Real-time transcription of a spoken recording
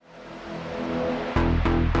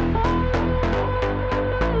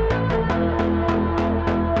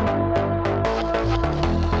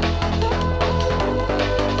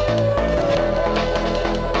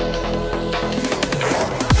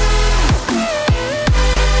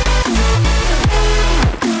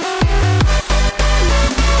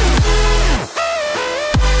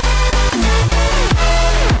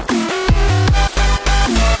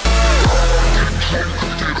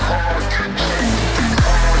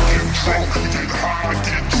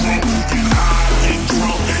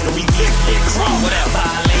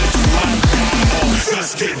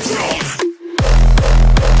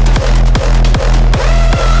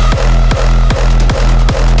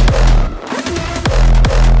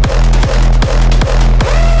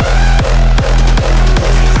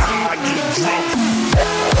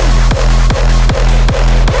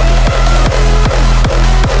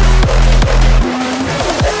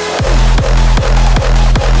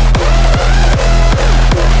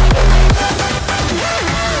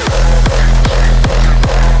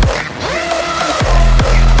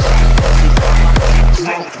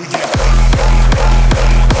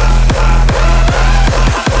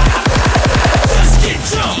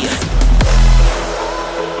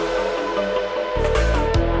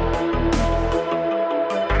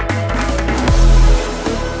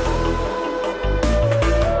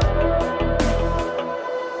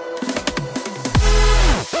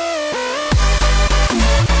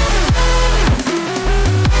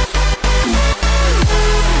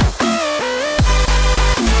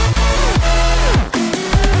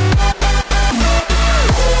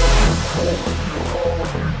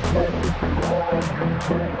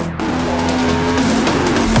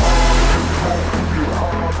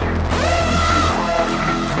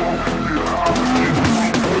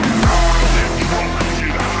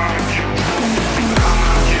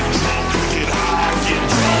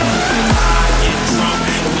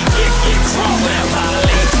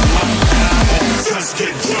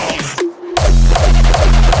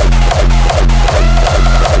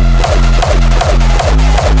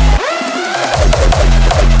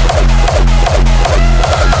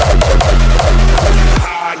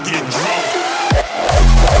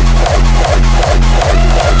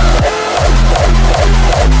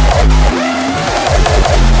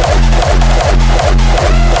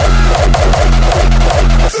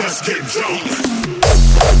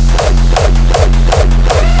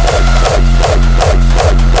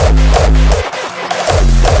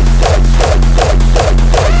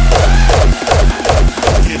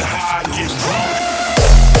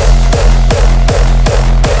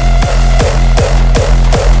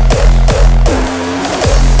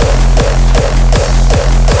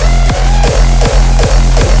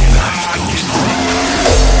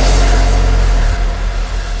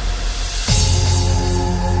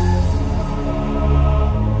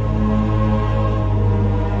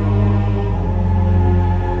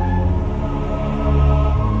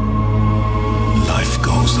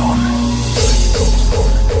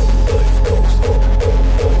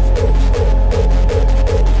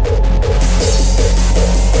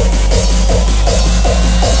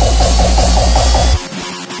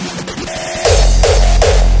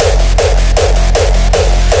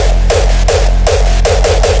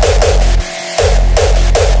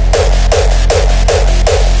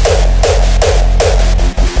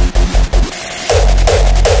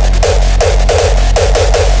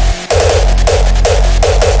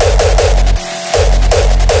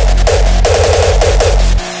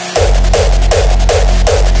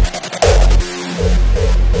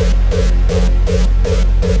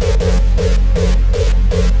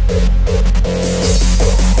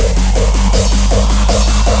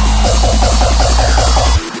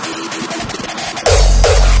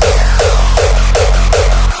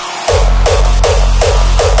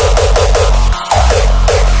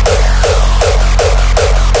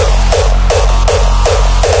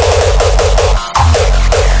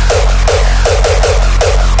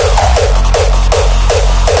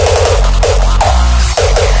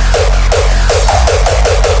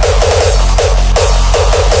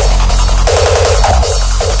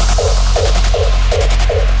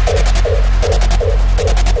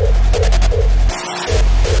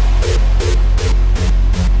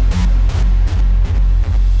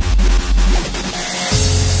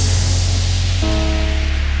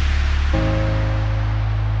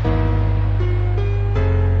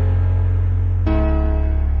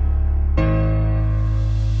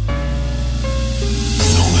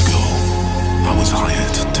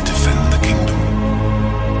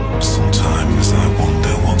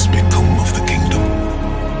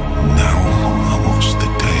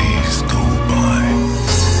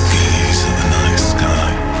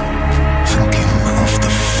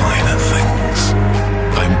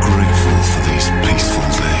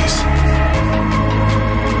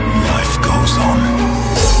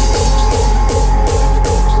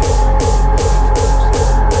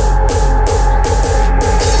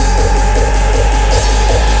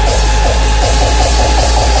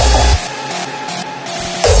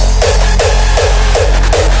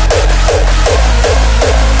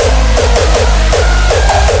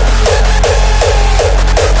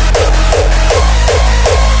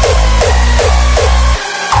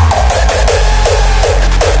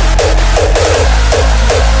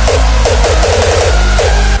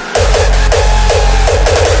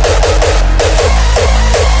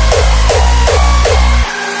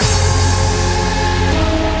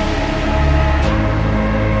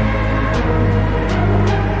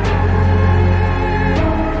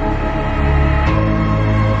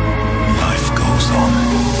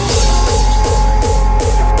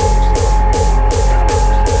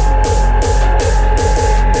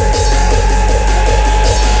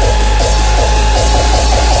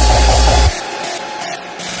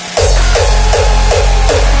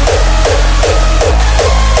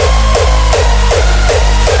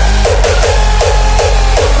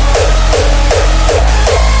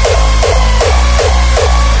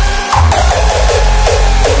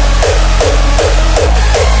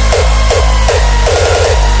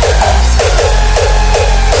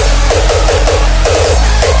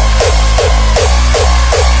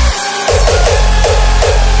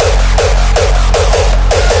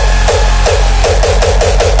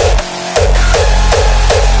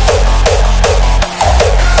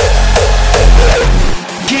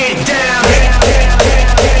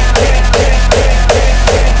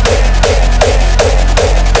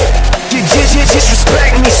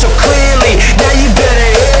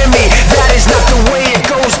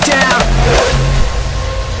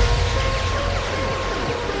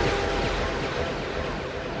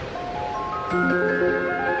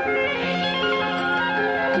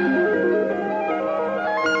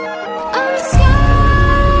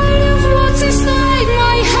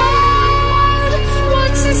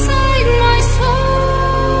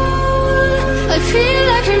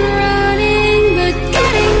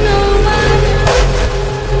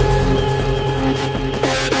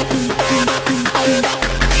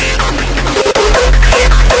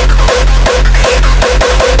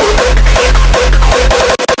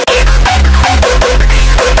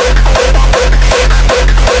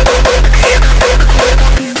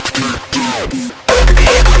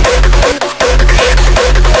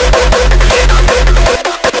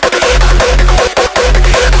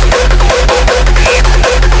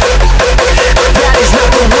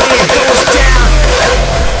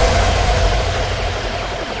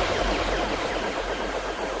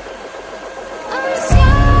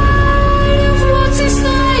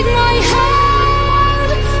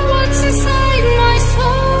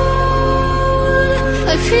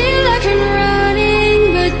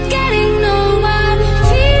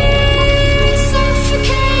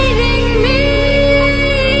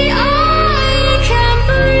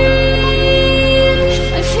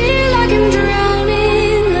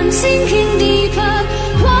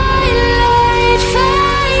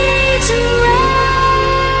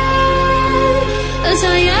as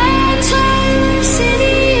I enter the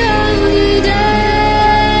city of the dead.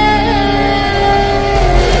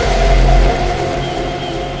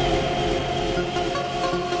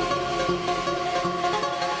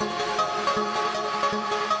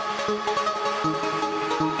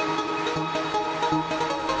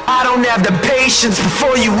 I don't have the patience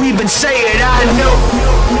before you even say it, I know.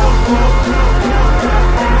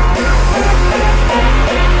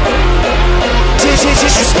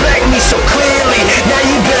 Disrespect me so clearly, now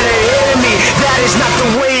you better hear me. That is not the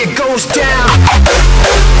way it goes down.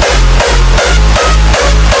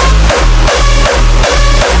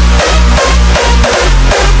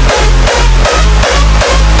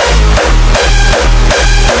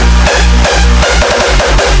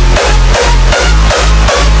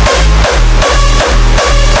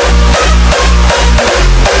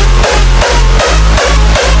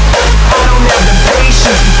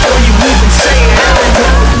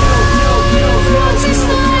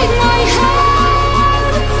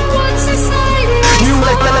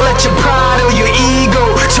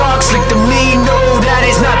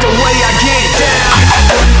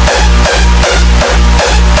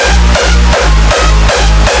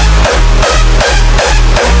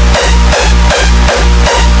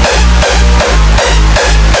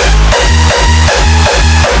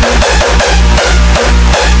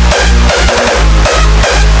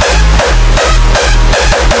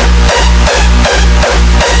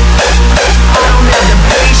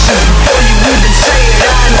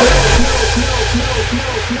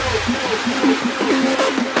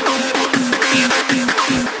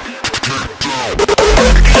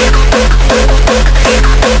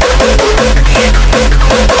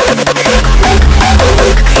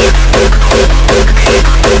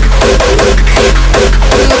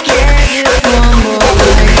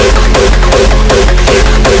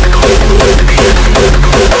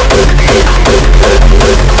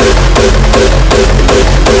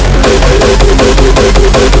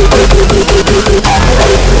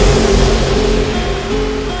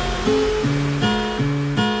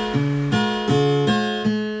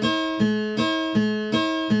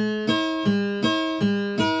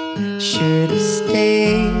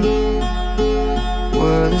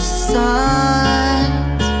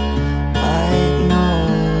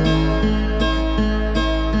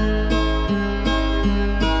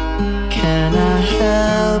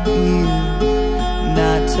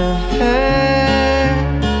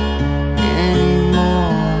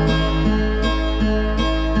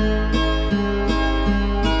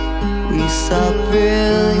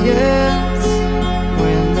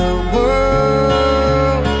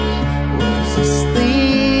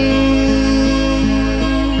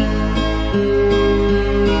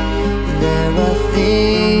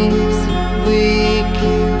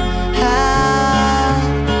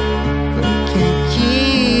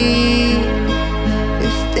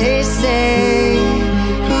 They say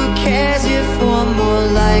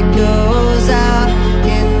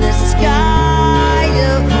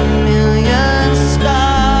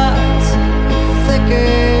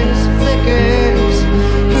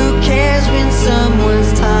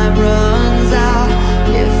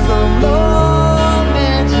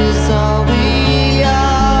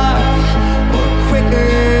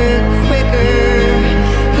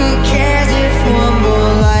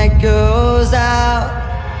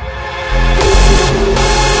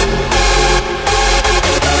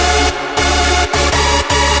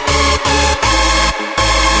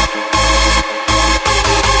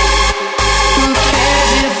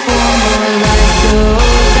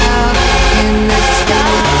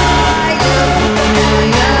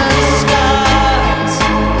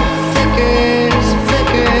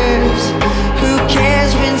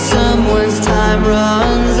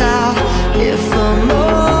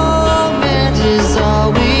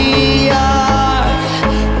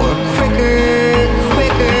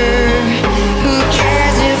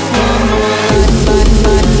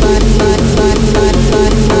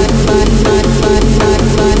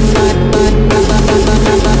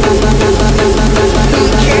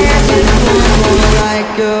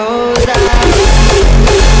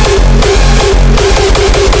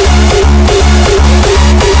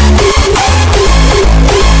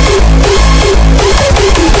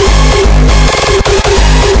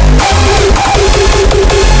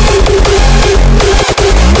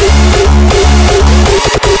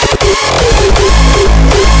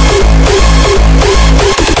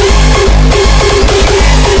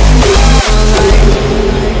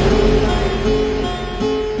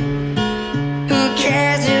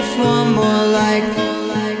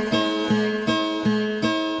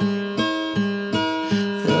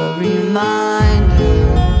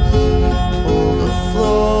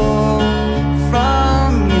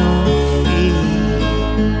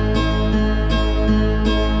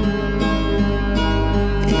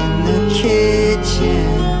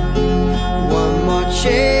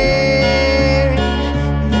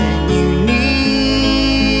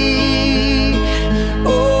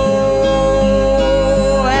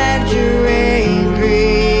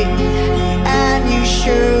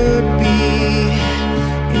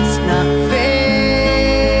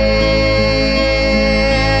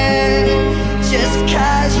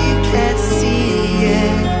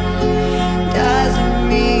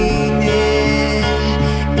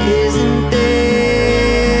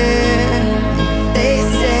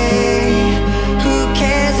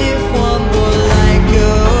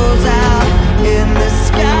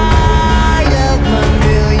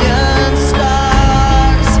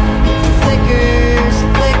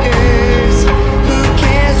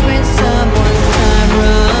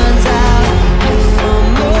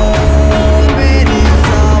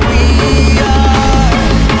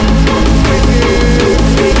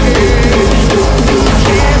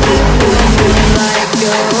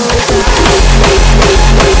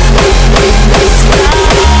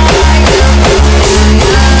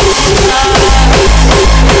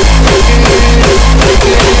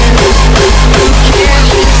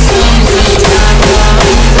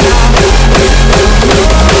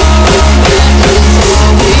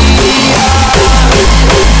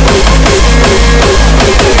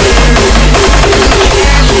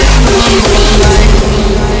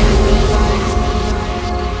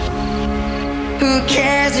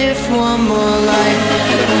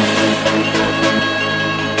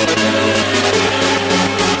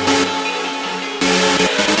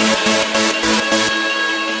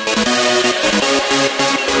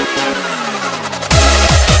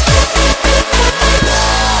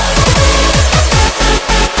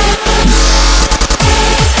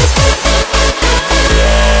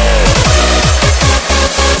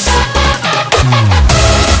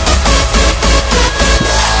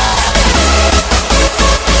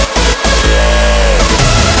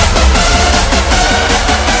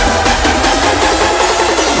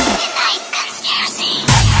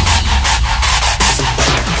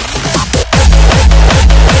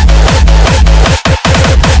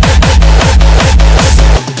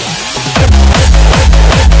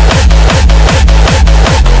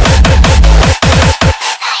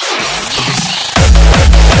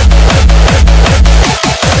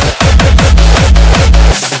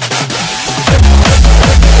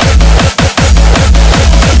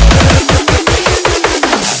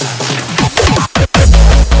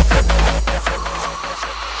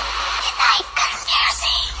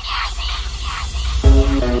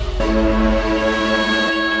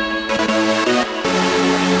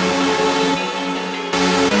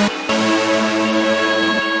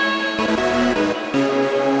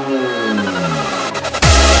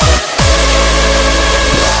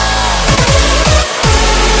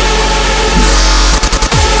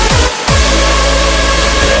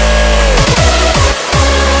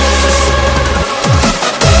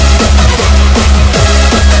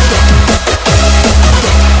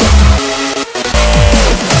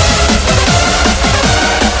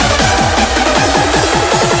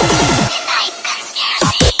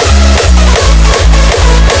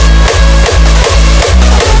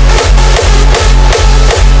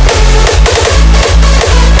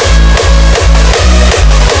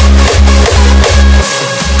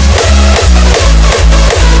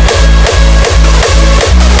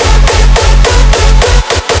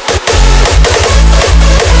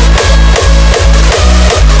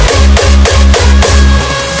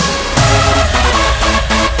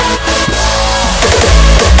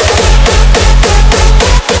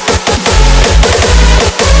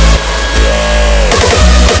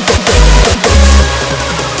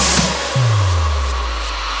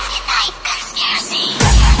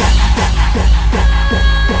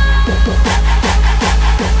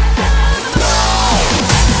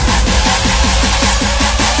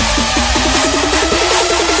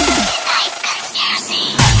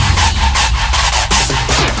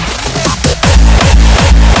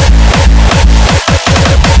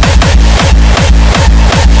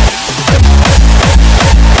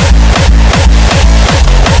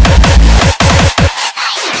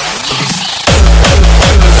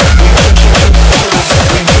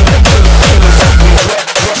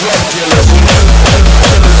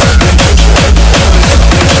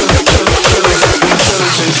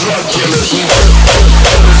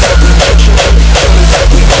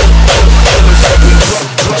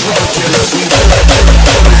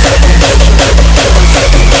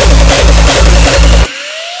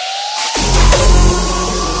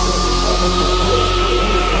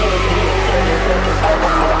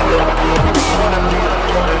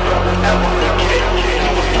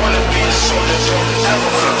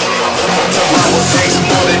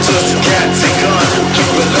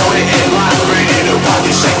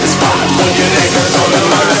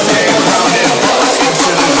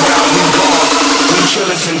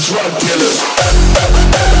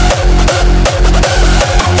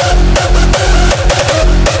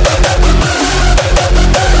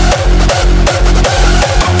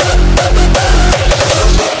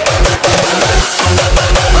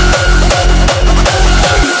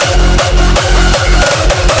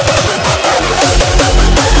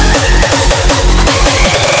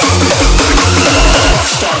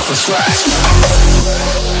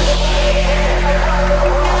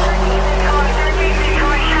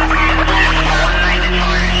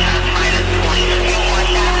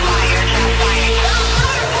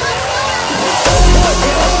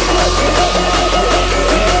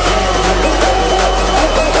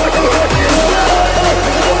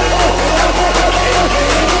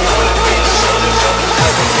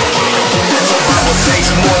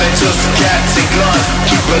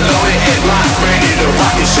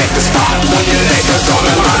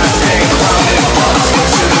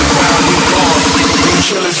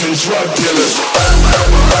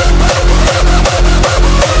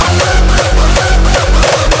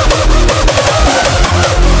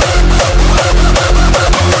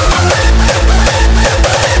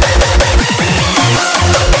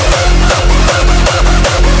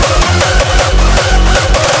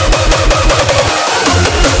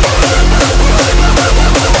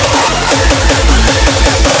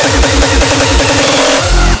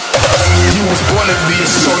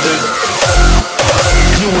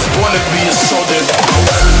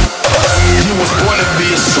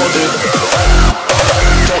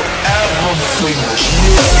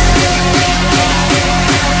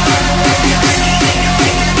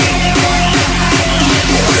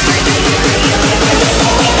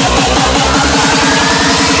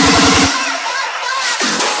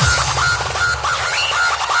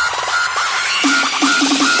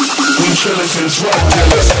killers and drug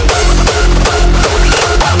dealers.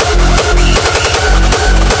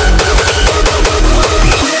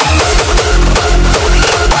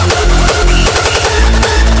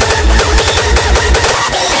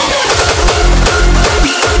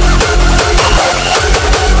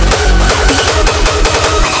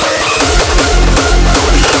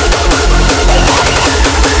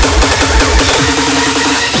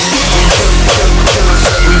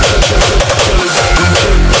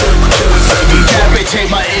 Decapitate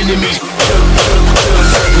my enemies.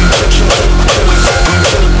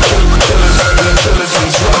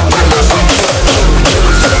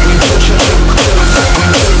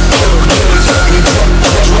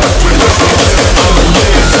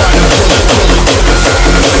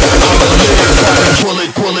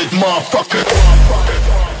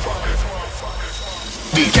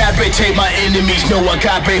 Decapitate my enemies, no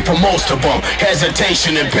agape for most of them.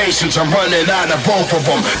 Hesitation and patience, I'm running out of both of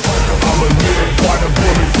them. I'ma live by the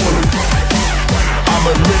bullet, bullet.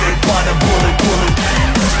 I'ma live by the bullet, bullet.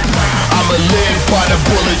 I'ma live by the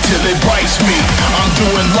bullet till it bites me. I'm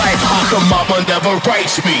doing life, how come mama never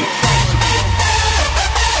writes me?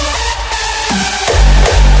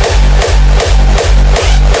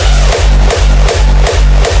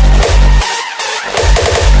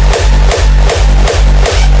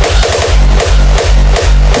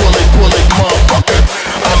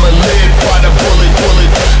 I'ma live by the bullet,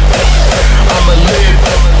 bullet.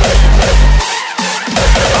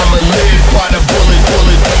 I'ma live by the bullet,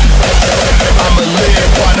 bullet. I'ma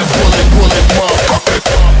live by the bullet, bullet, motherfucker.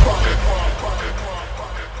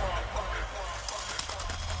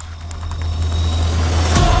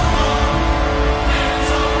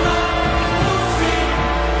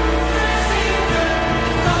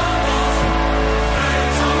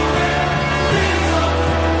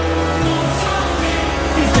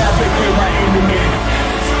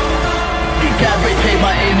 Decapitate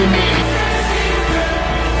my enemy.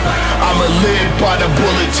 I'ma live by the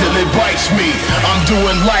bullet till it bites me. I'm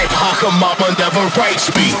doing life, how come mama never writes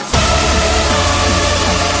me?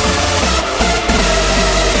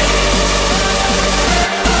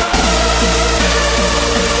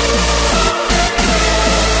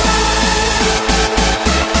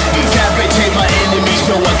 Decapitate my enemies,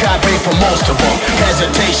 no agape for most of them.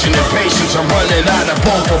 Hesitation and patience, I'm running out of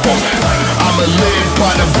both of them. I'ma live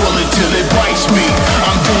by the bullet till it bites me.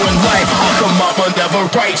 I'm doing life, how come mama never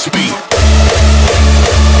writes me?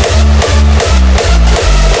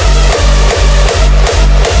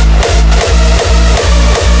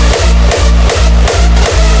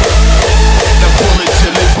 The bullet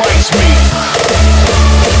till it bites me.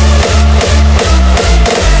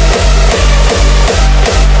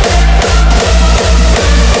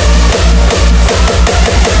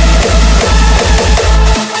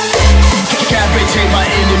 Decapitate my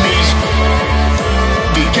enemies.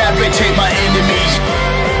 Decapitate my enemies.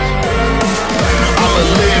 I'ma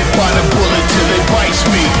live by the bullet till it bites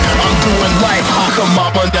me. I'm doing life, how come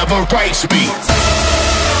mama never writes me?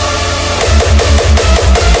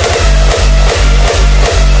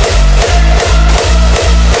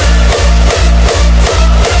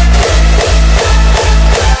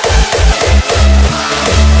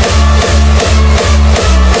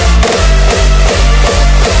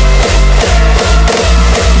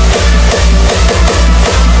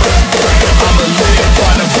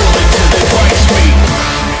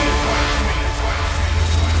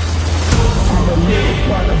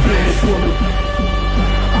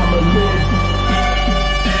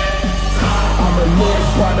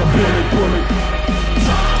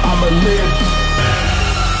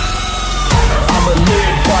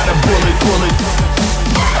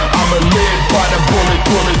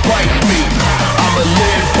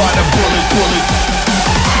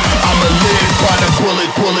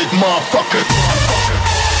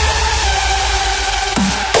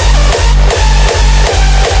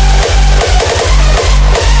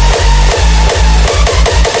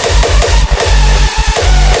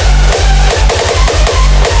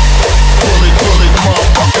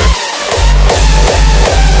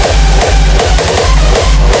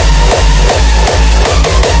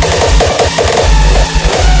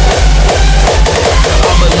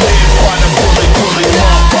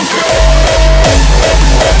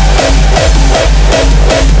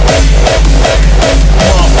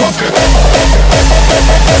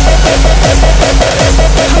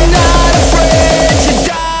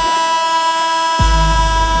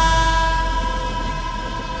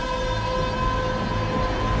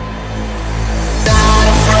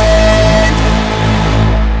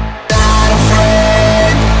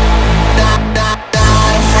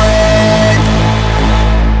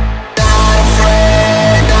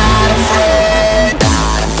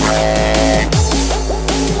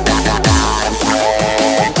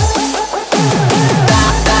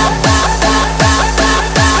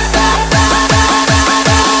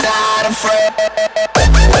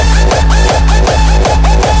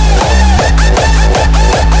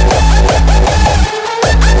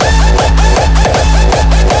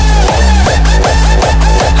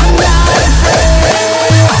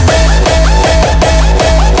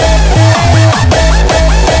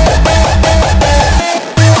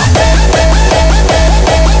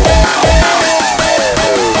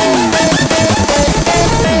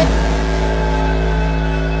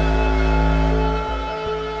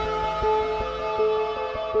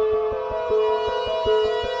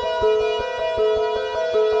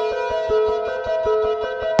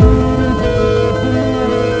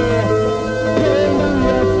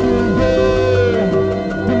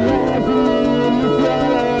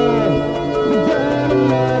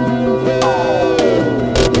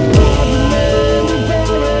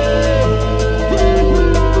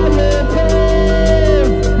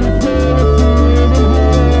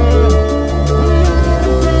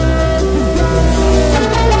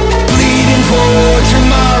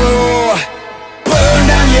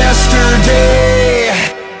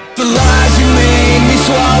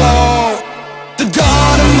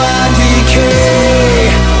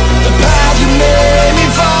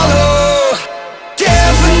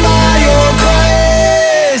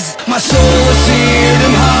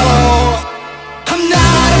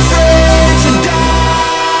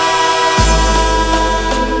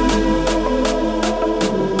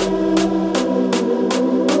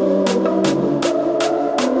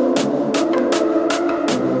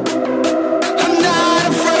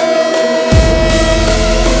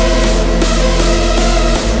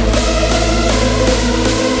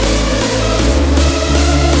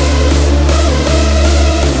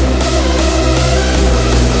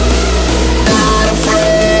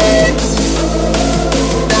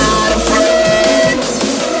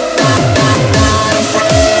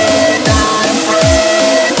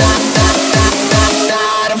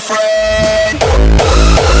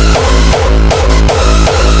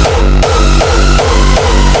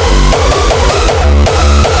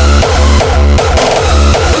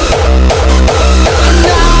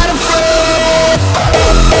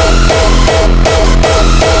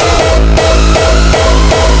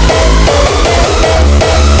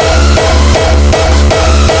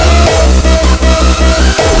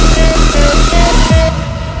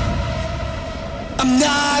 I'm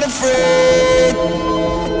not afraid,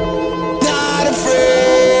 not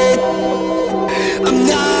afraid. I'm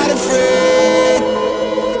not afraid,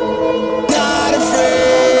 not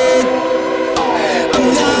afraid. I'm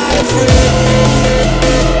not afraid.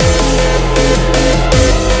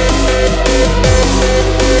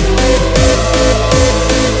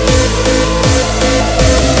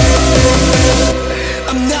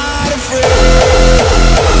 I'm not afraid.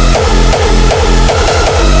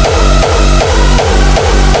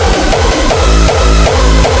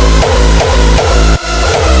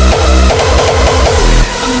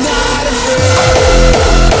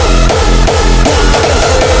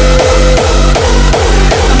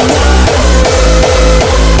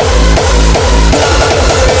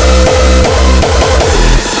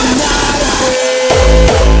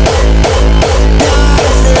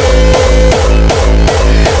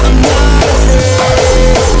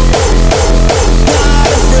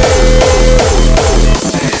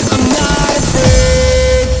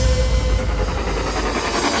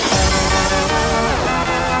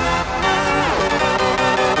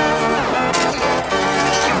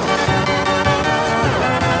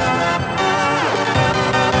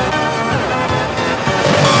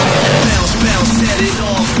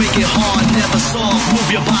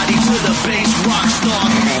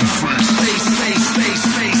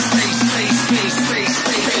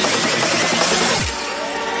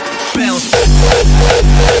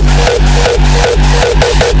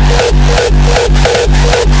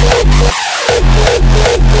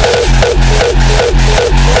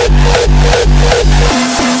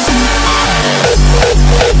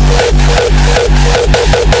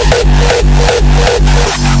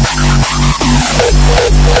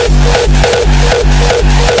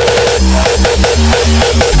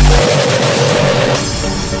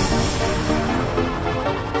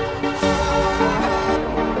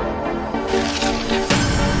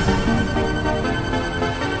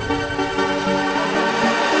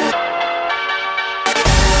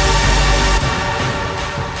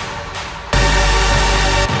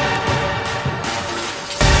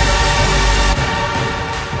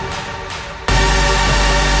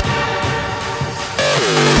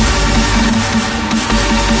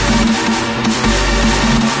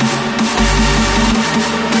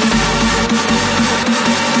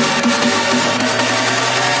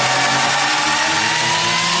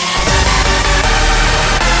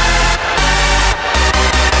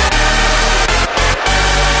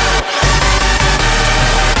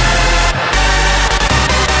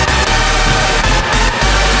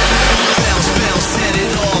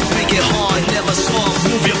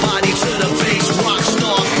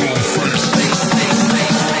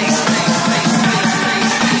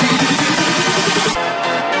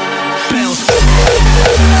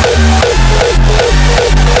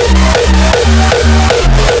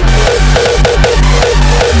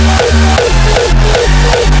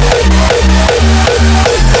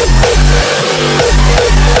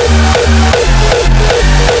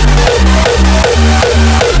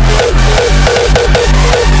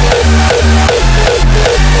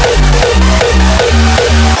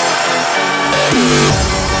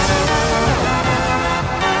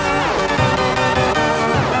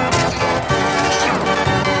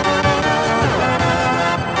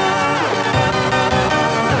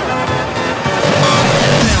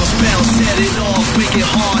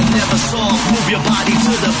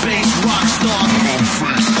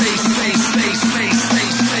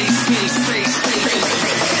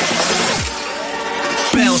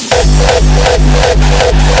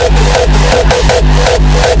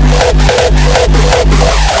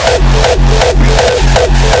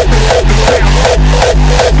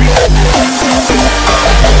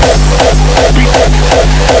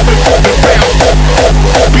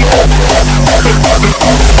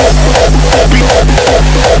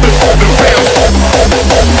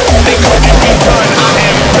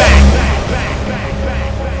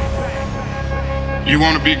 You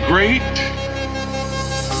want to be great?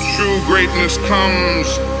 True greatness comes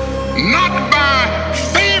not by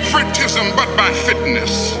favoritism, but by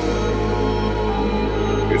fitness.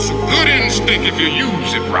 It's a good instinct if you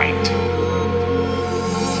use it right.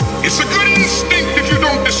 It's a good instinct if you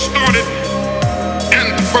don't distort it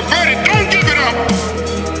and pervert it. Don't give it up.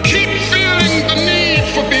 Keep feeling the need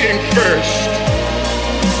for being first.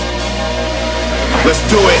 Let's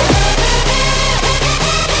do it.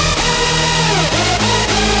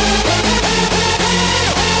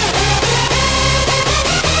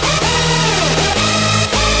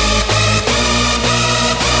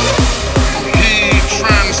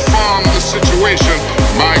 Situation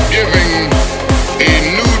by giving a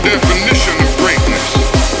new definition of greatness.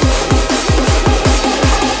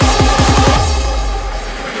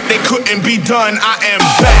 They couldn't be done. I am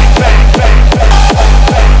back, back, back, back.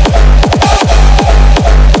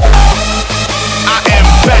 I am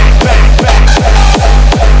back, back, back.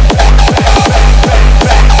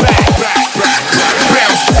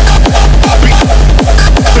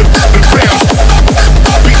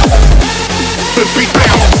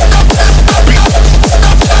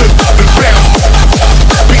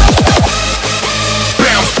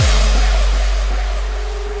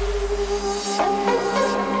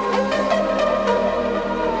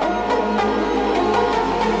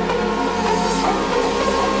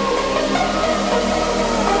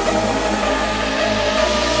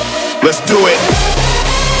 Let's do it.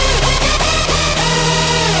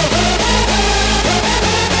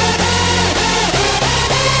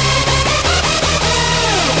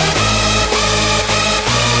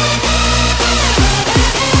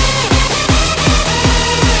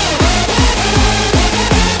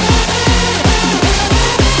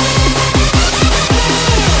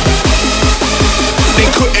 They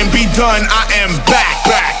couldn't be done. I am back,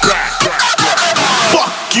 back, back, back.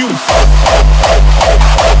 Fuck you.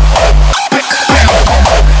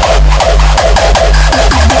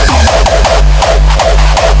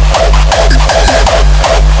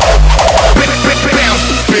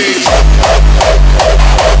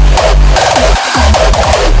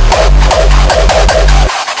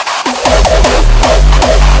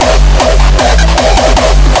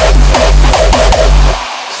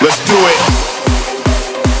 Let's do it.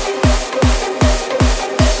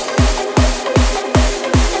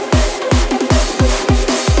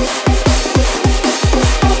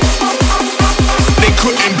 They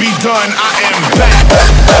couldn't be done. I am back.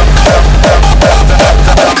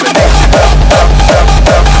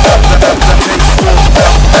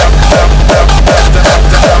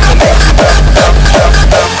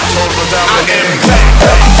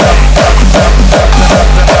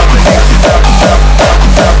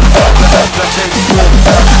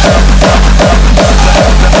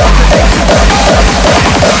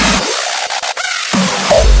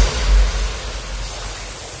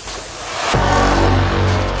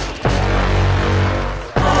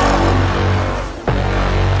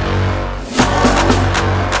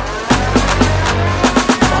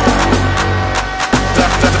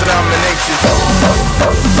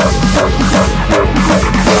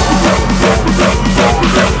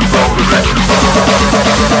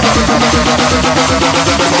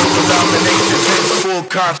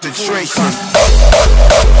 Concentration.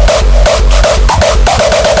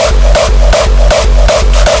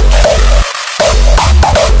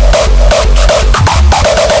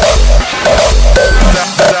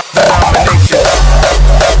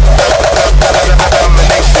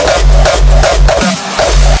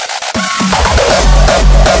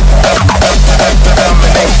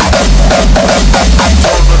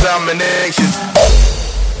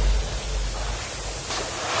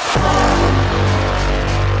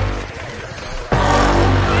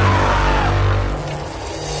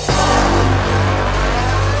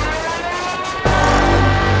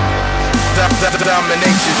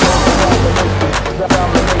 Domination.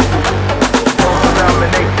 Domination.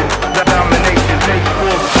 Domination. Takes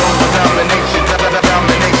full domination.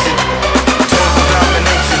 Domination. Total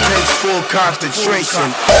domination takes full concentration.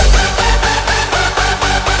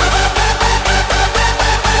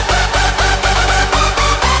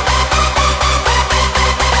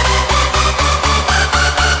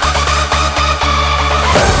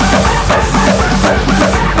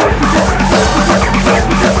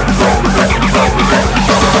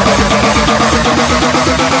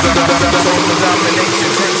 Domination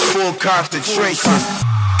takes full concentration.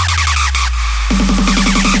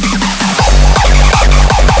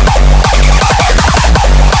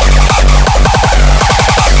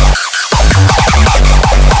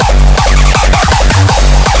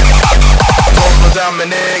 Total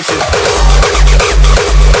domination.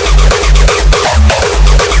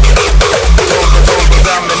 Total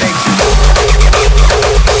domination.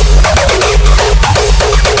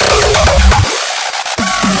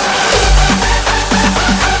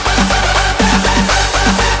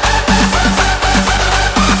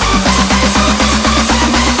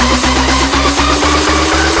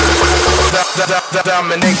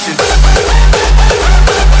 Domination.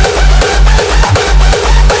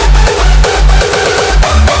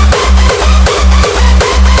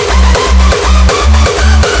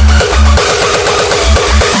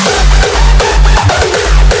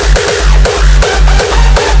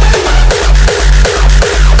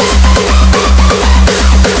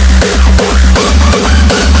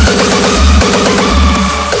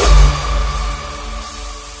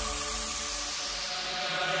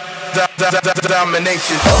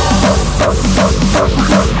 Domination.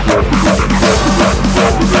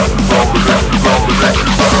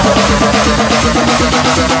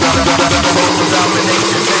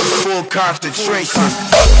 Domination takes full concentration.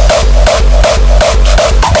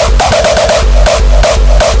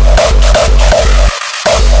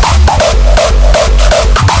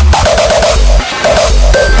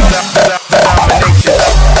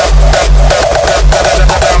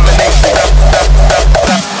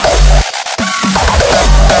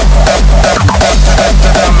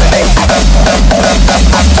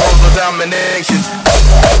 Domination.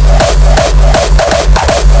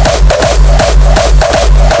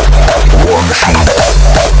 War machine.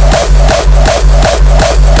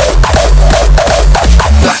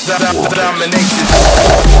 Domination.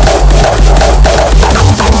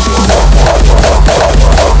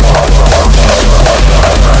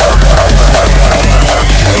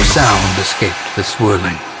 No sound escaped the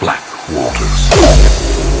swirling black waters.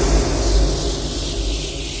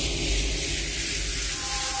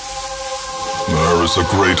 There is a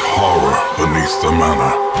great horror beneath the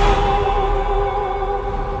manor.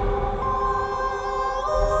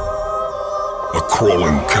 A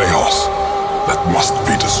crawling chaos that must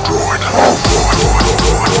be destroyed.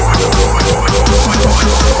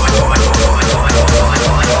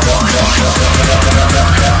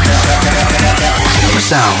 No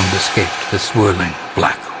sound escaped the swirling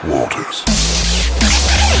black waters.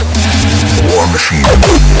 War machine.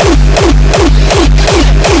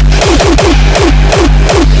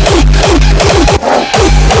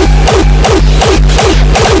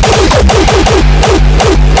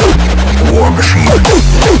 War machine.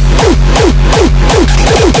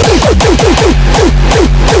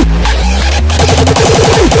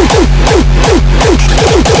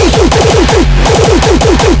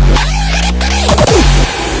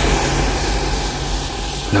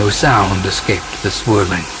 No sound escaped the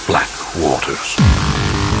swirling black waters.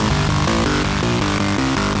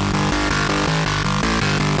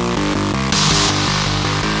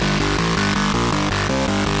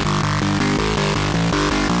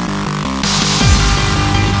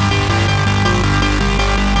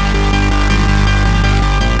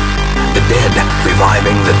 The dead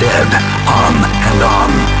reviving the dead, on and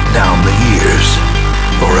on, down the years,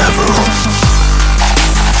 forever.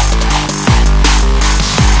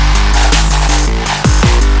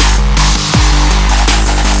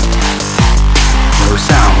 No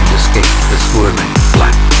sound escaped the swirling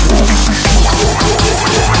black waters.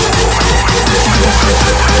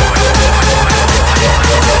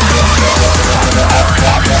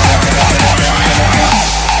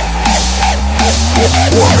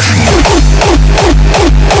 War machine.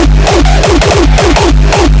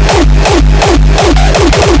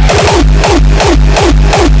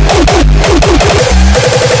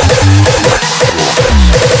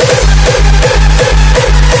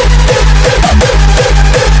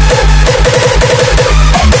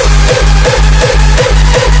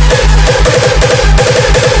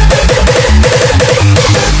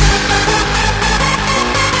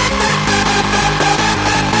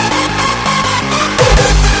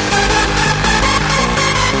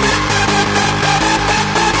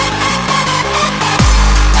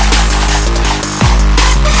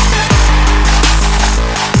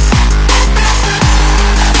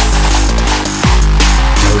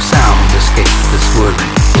 Sound escaped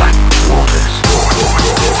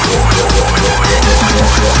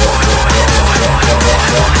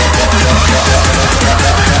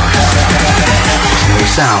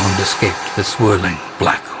the swirling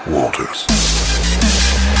black waters.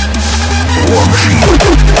 War machine.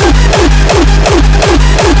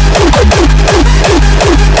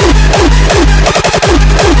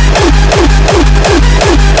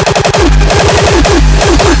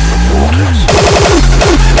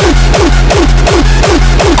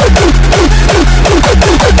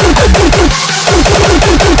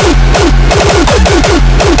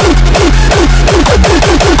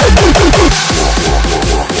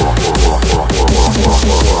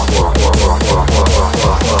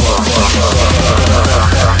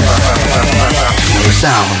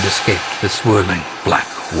 Sound escaped the swirling black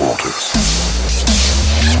waters.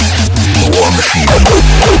 War machine.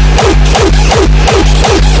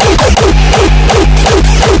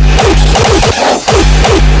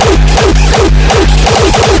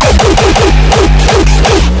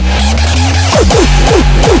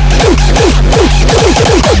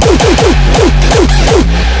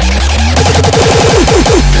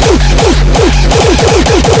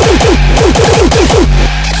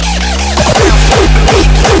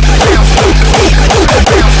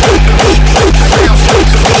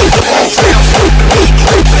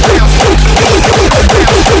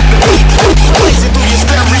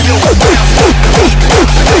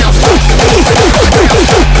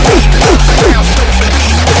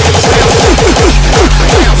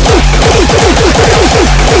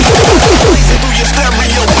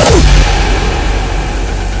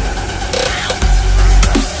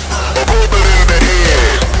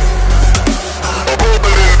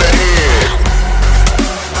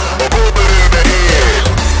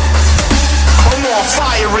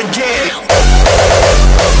 again.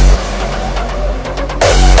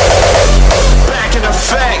 Back in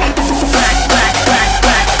effect. Back.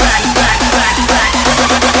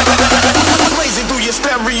 Blazing through your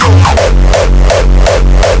stereo.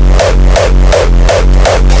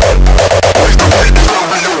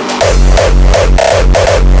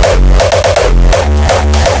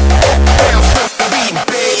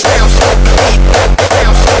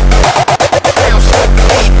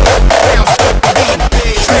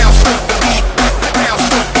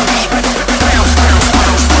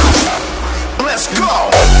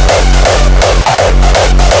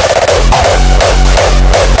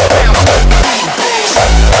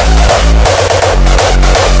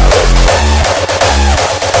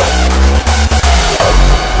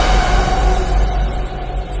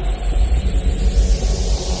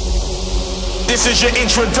 This is your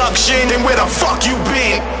introduction, and where the fuck you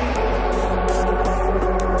been?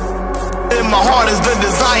 In my heart is the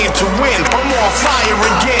desire to win. I'm on fire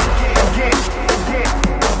again.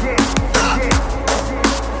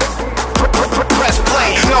 Press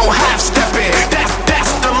play, no half stepping.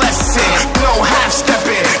 That's the lesson. No half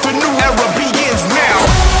stepping. The new era begins now.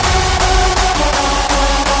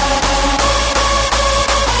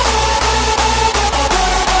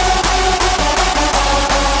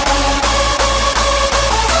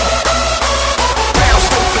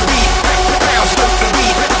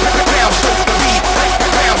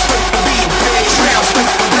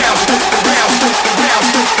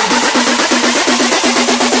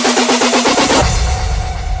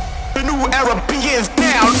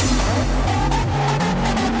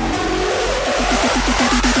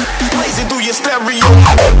 Stereo.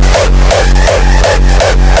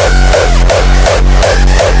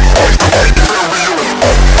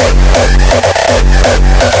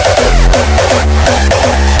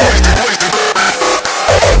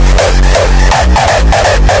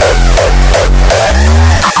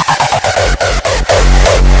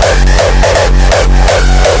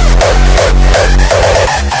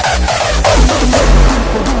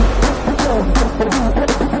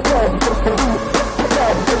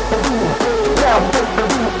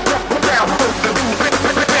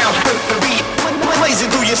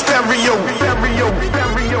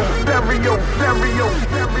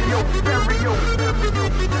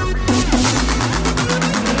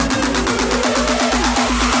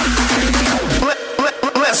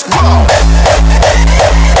 Let's go.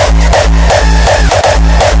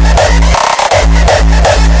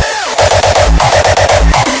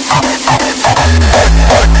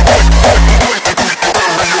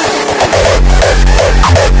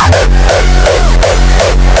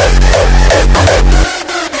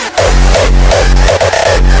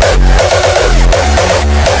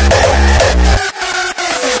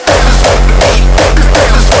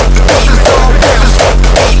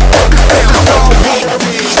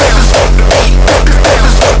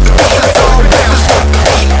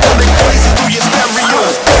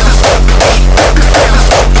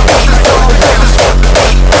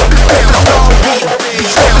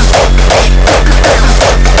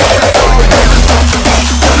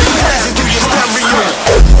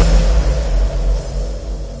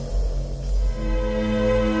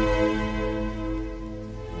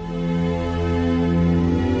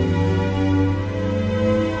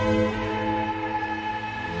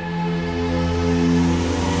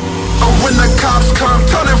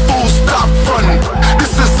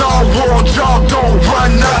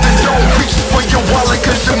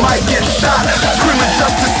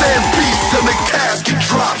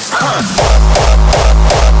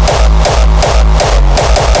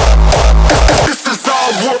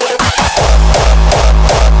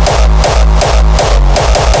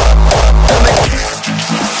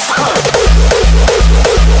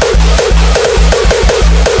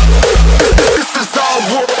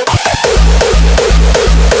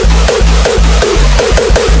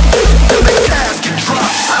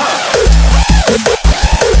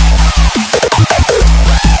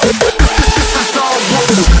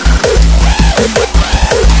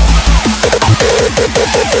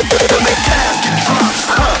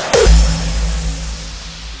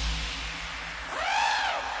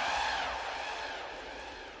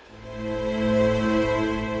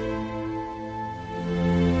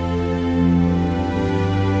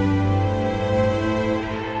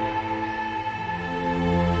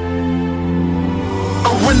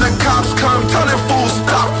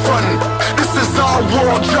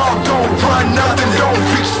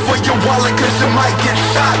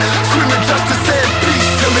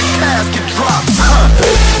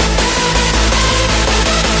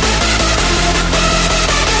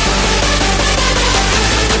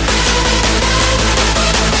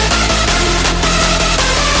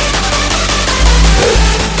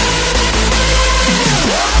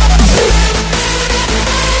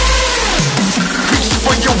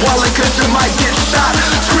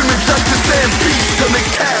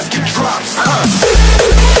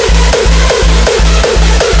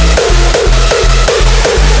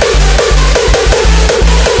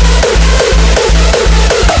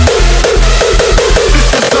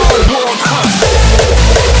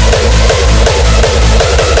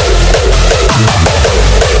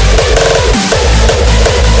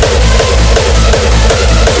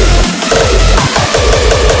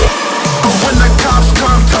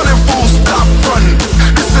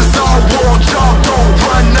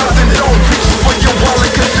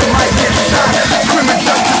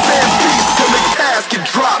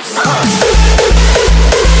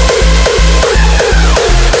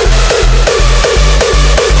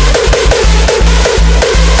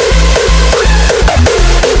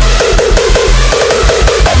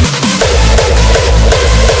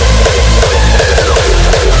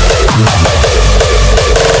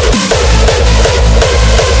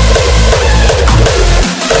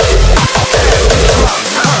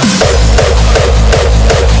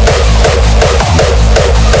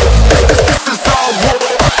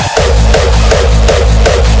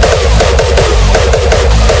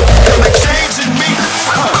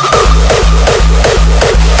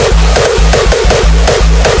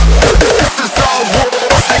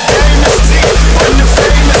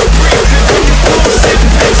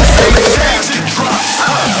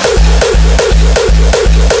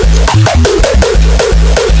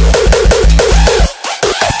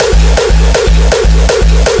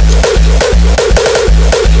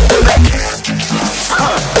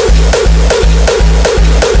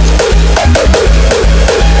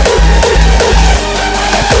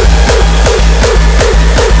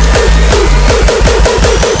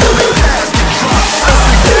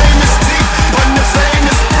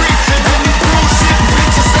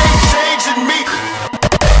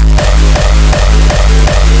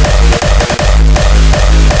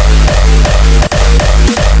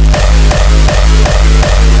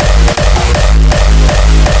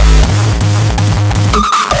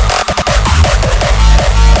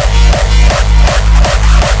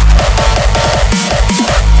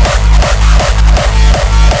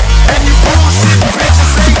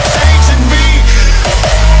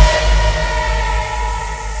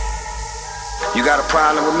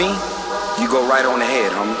 riding with me, you go right on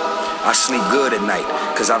ahead, homie. I sleep good at night,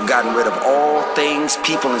 cause I've gotten rid of all things,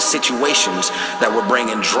 people, and situations that were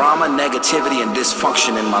bringing drama, negativity, and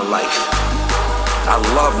dysfunction in my life. I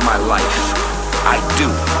love my life. I do.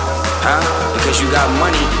 Huh? Because you got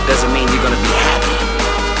money doesn't mean you're gonna be happy.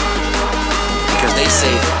 Because they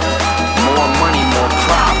say, more money, more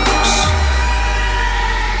problems.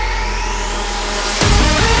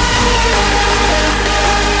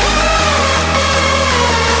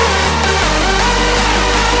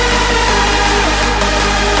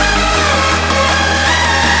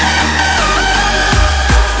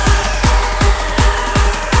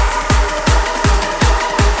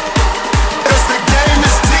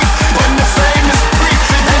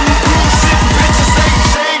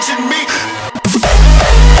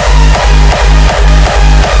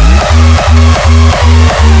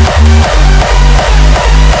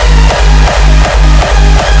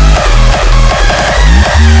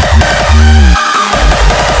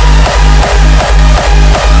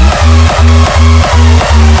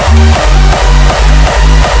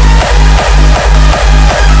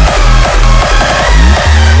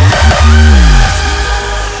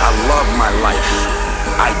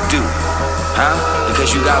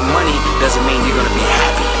 Because you got money doesn't mean you're gonna be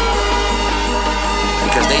happy.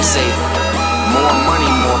 Because they say, more money,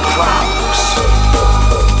 more problems.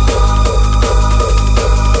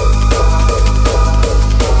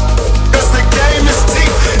 Cause the game is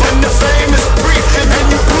deep and the fame is brief, and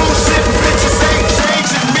you bullshit bitches ain't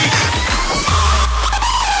changing me.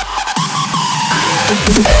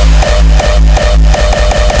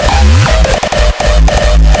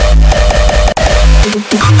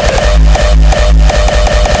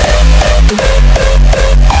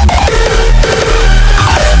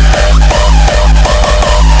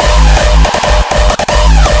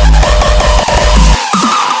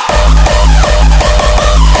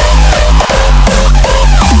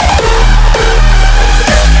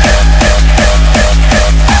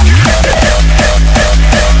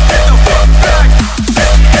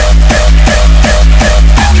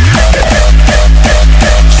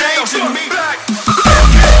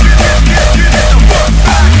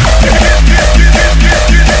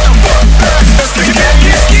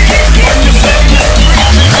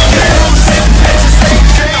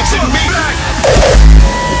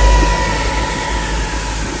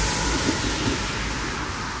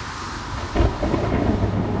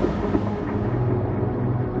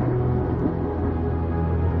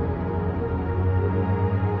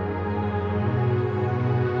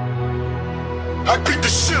 I beat the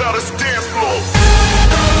shit out of this dance floor.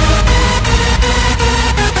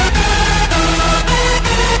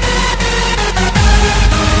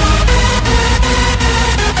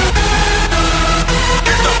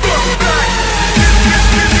 Get the fuck back. Get the fuck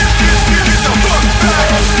back. Get the fuck back.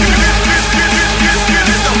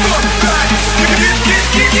 Get the fuck back.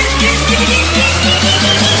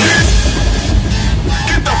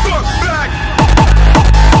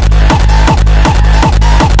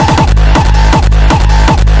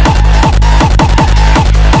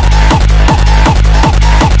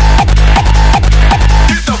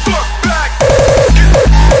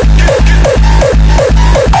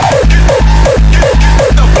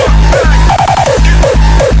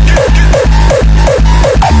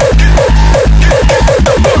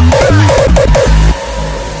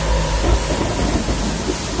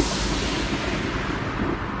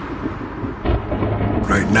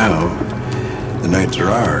 Are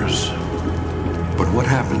ours. But what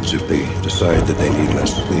happens if they decide that they need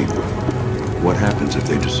less sleep? What happens if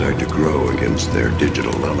they decide to grow against their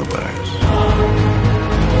digital lullabies?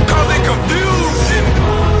 Causing confusion,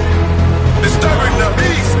 disturbing the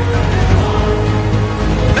peace,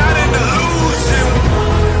 not in delusion.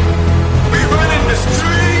 We running the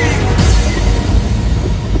street.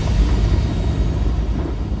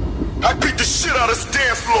 I beat the shit out of this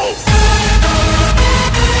dance floor.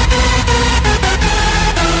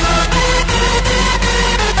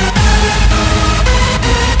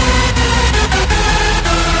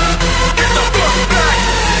 Get the fuck back!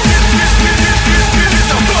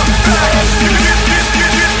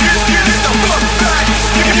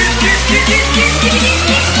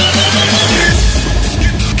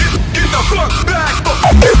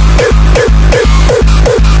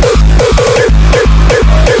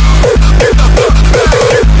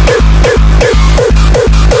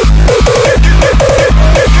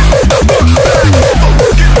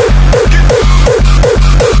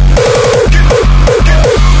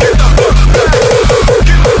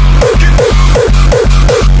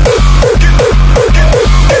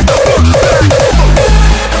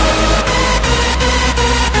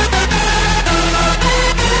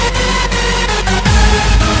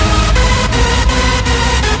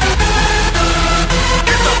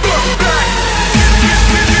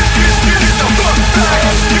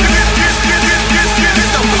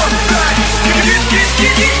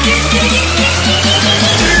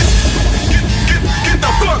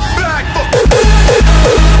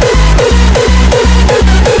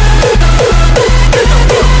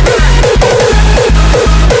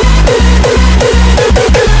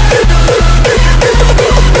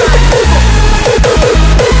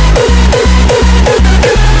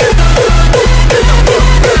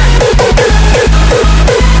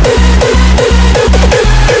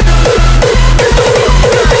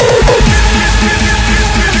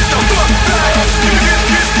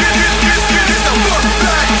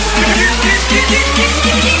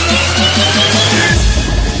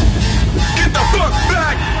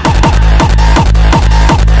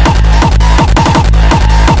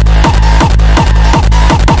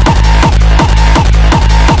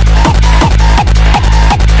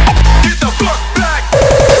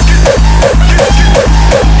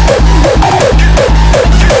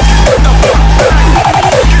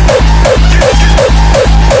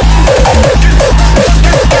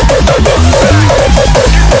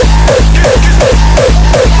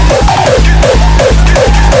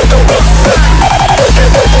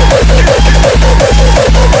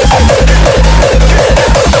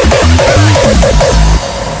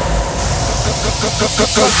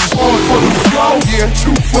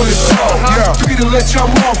 let y'all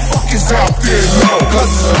motherfuckers out there know.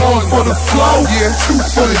 Cause it's one for the flow, yeah, two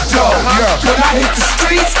for the dough, yeah. When I hit the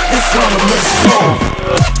streets, it's on the let's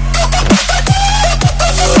go.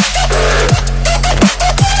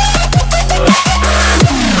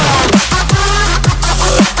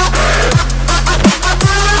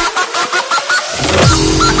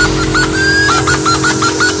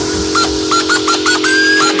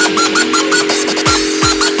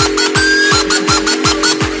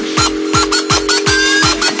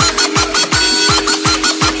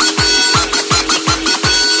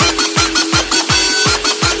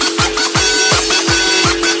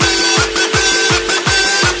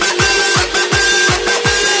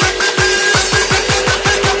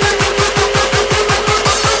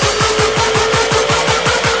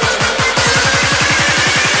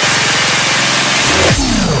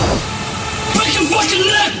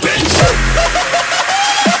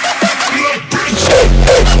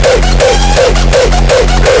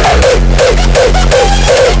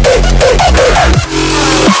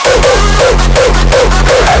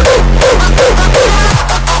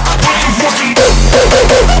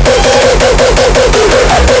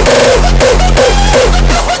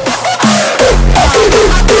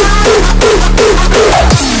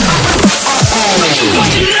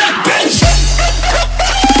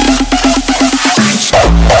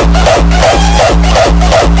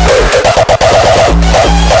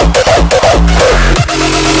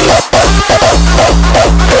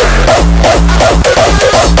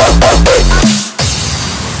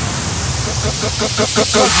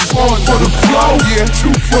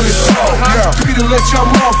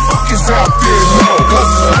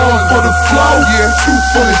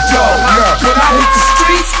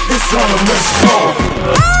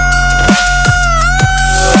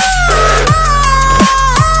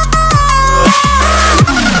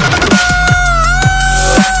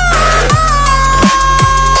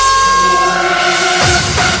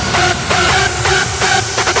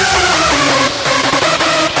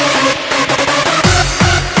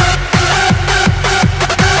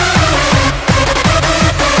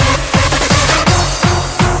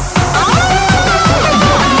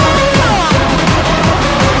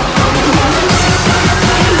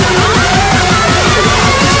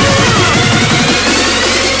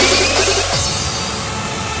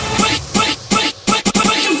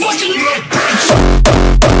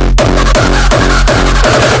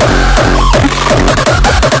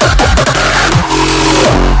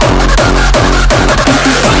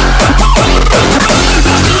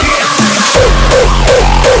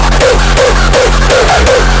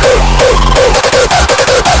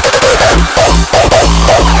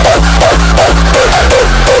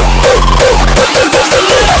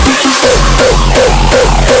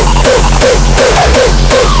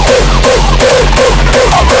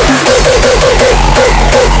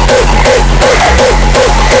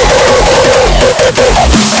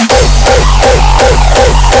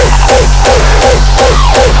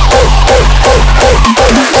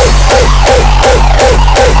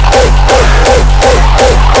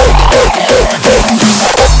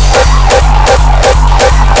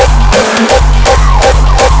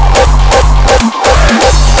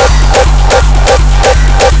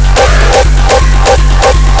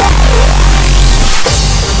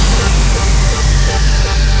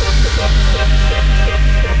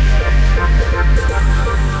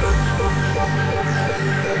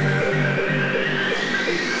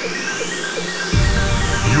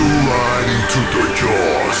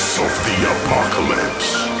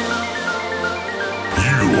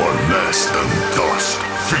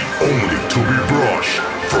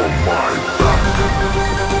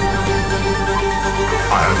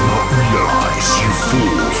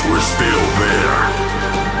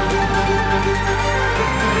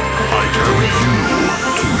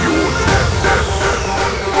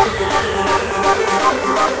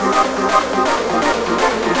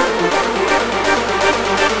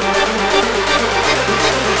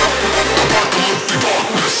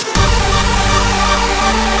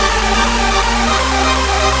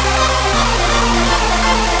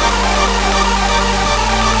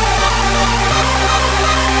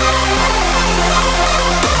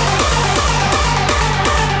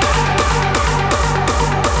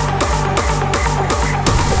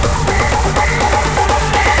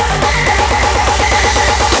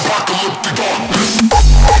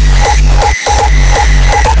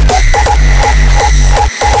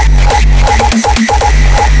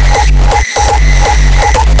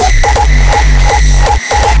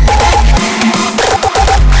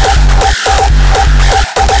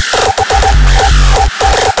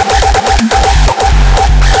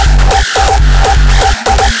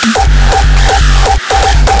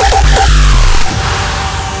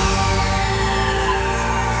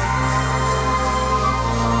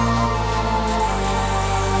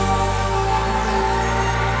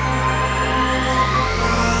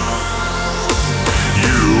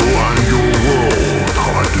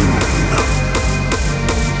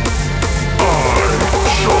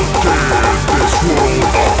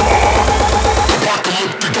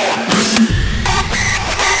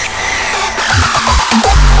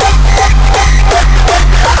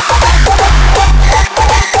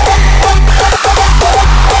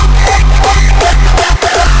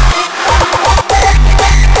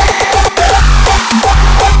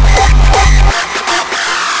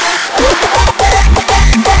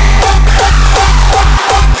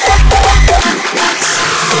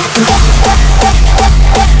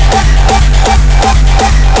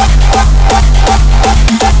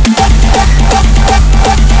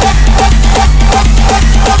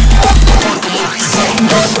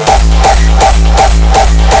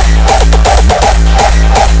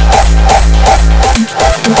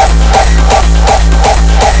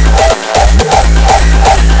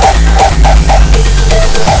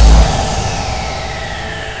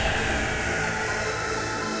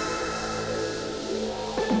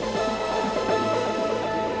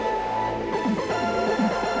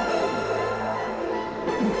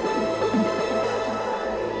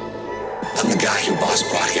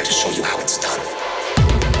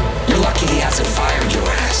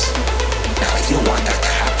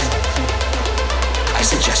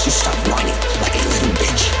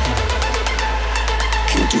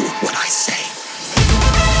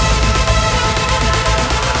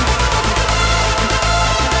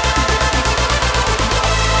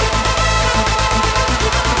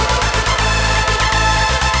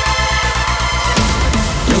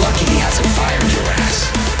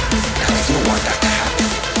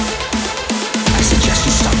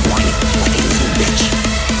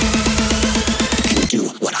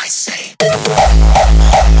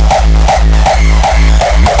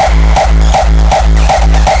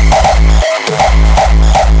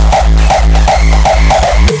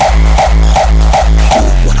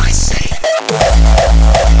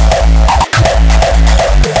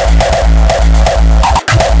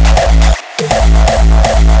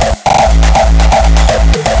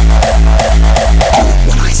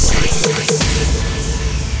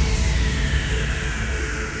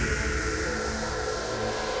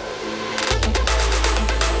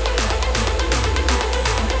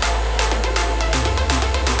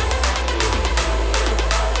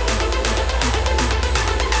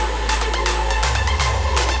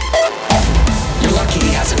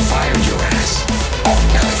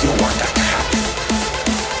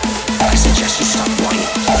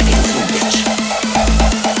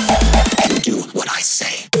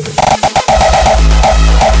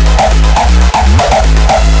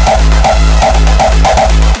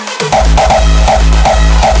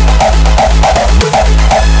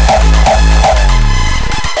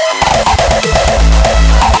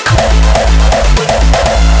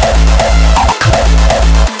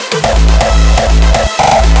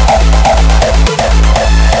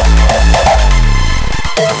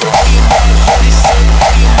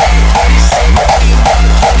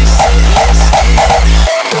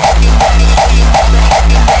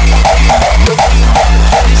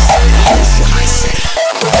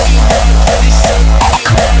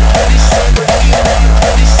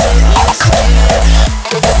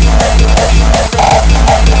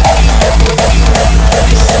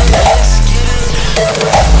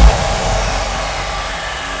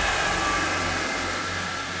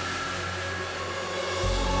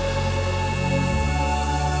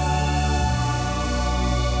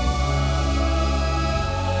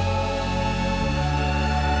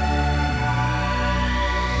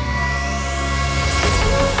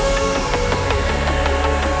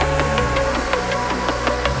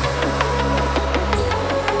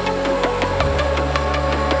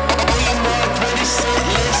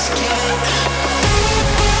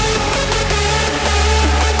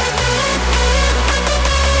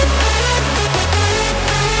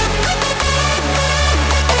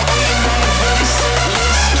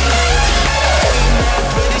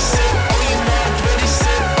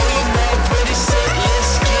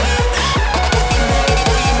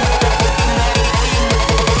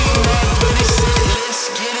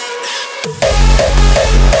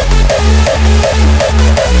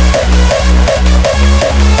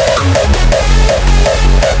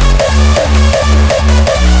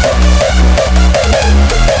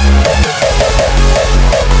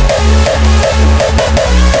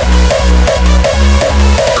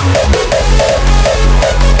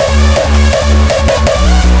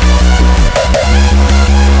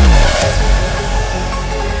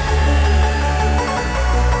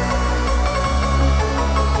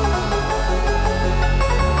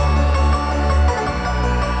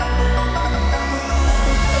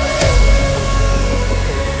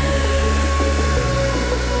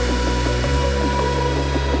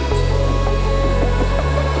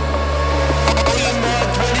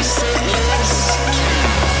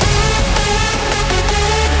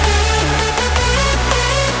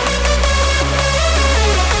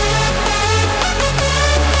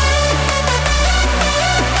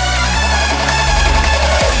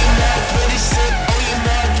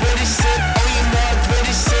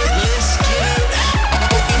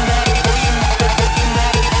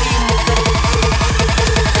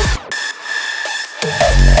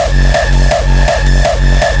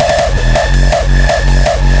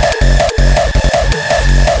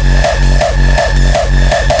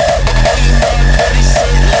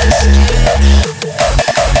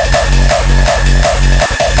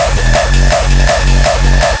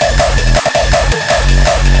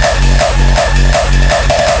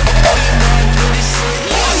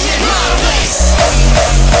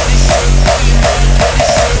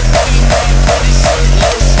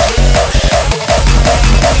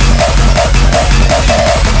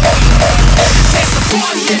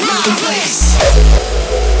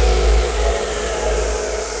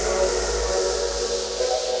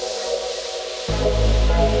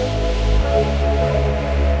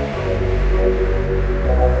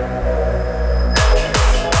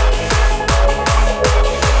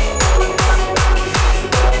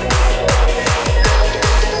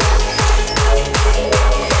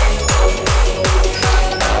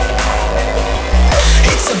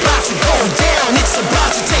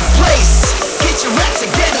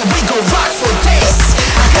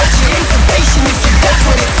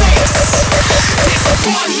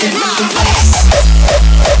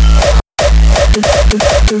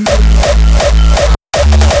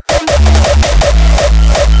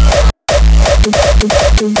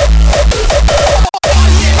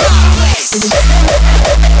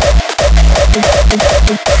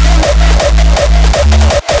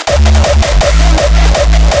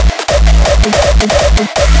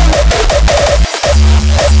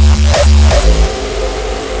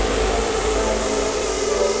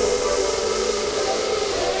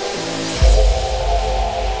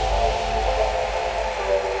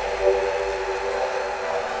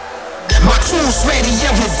 Tools ready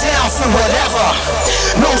and we're down for whatever.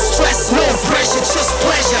 No stress, no pressure, just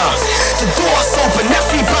pleasure. The door's open,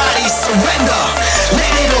 everybody surrender.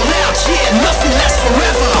 Let it all out, yeah, nothing lasts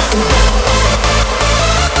forever.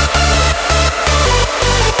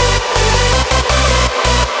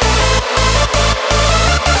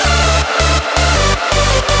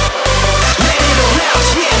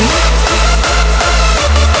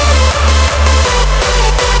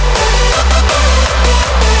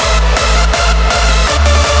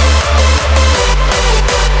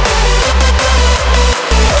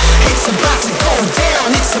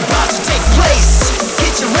 It's about to take place.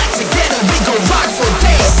 Get your act together, we gon' rock for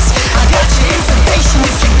days. I got your information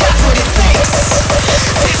if you got what it takes.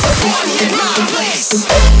 There's a party in my place.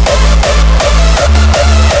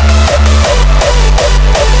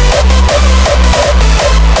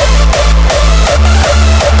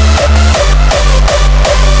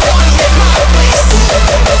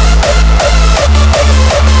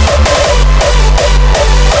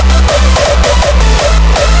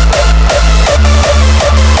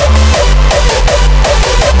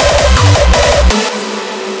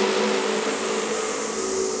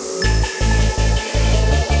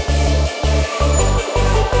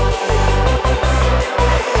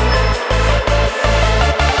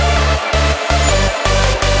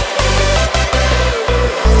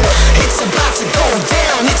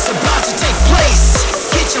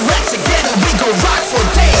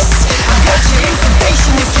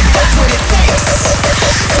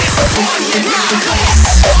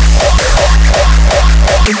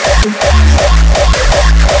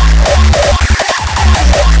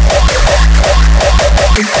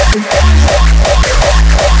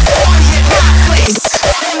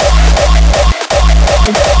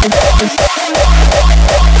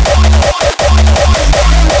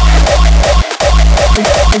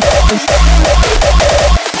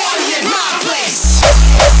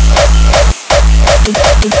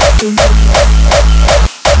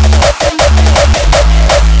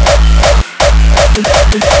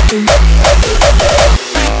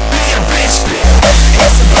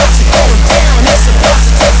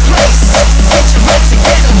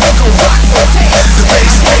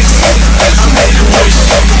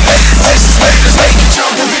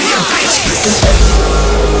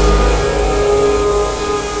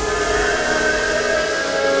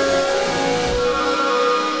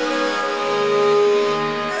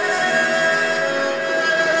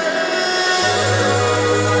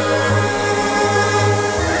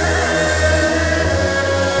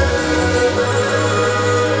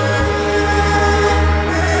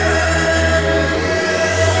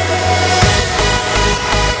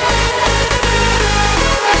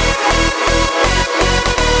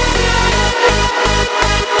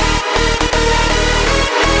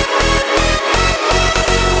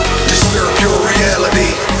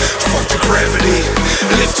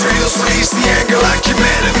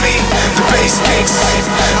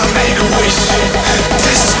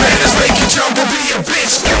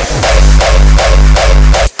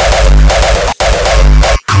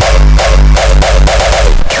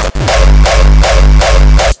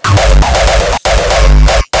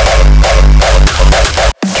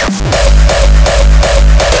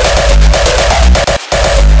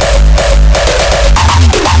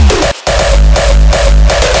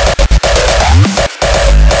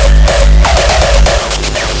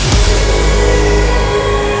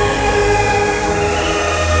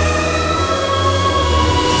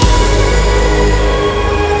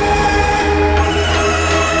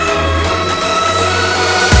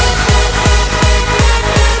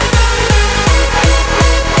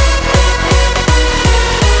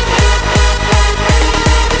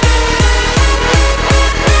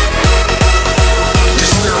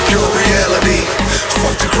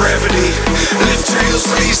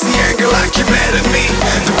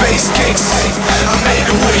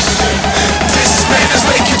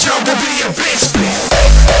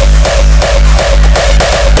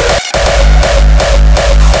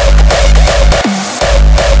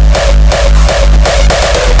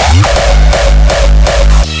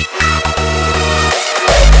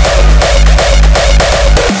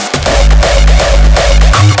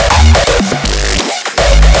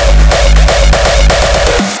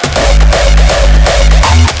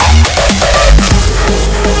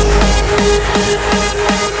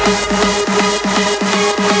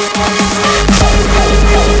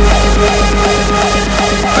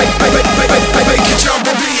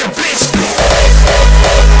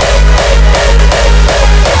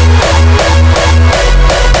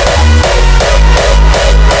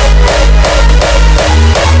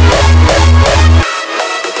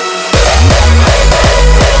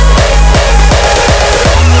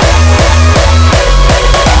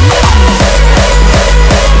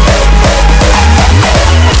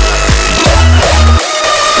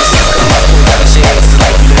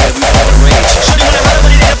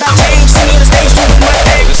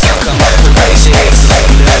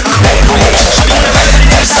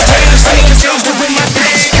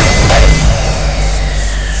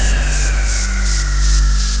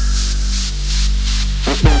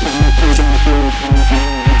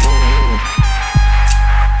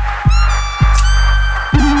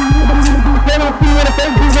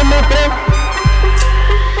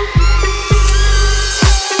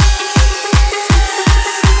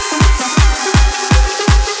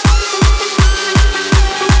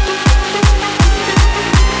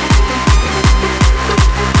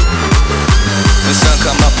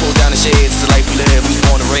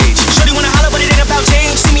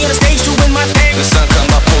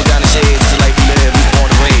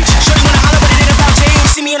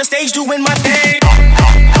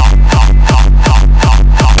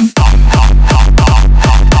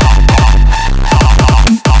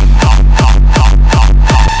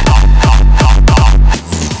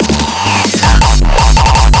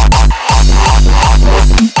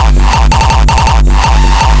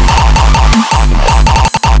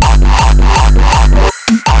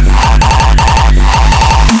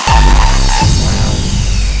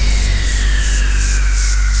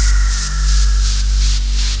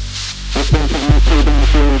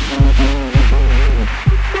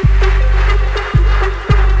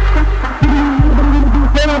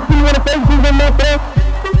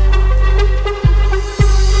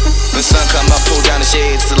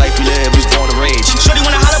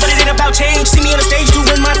 change. See me on the stage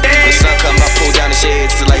doing my thing. The sun come, I pull down the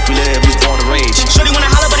shades. The life we live, we was born to rage. Shorty wanna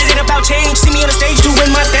holler, but it ain't about change. See me on the stage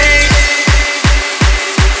doing my thing.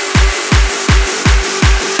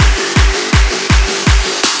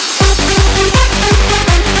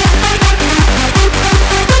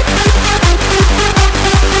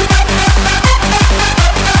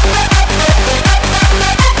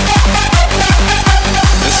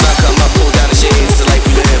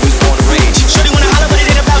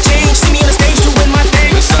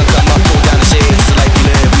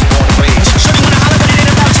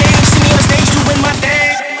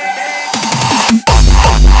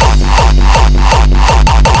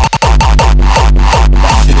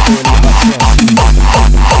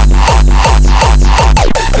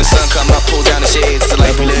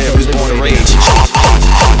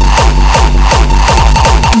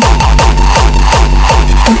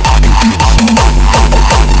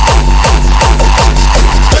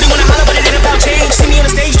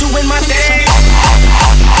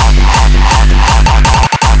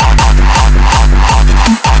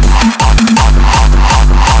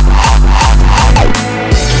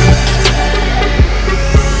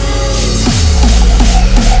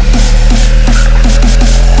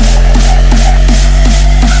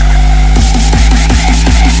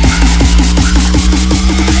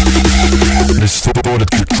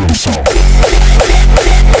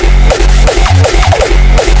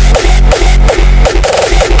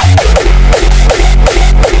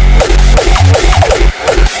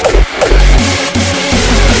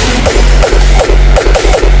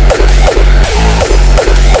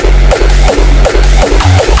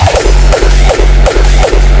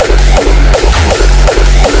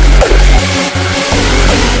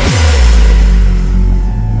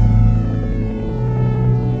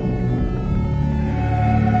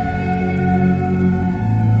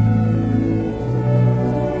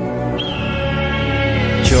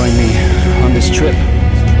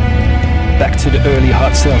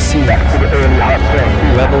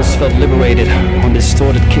 Rebels felt liberated on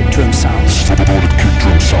distorted kick drum sounds.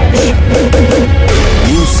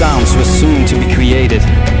 New sounds were soon to be created.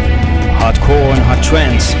 Hardcore and hard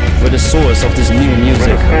trance were the source of this new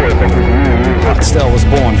music. Hardstyle was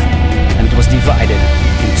born, and it was divided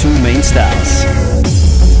in two main styles.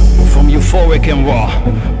 From euphoric and raw,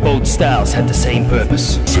 both styles had the same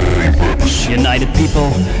purpose. United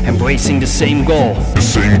people embracing the same goal.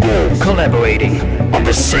 Collaborating on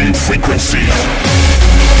the same frequency.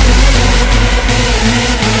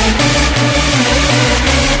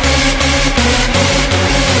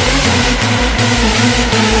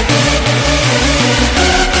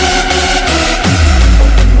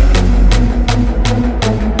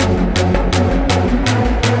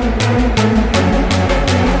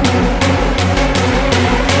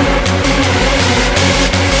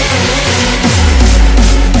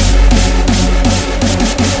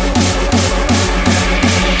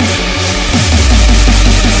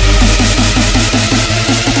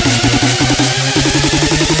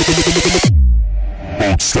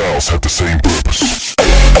 Styles had the same purpose.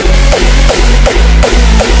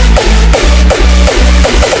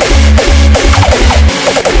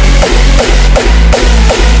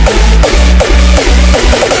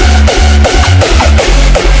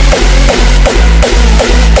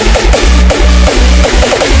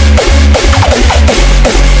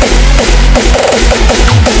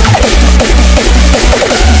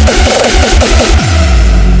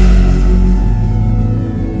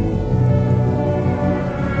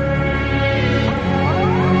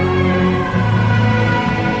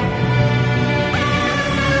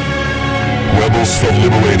 Felt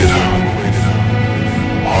liberated.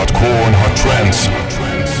 Hardcore and hard trance.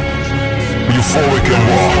 Euphoric and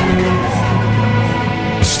raw.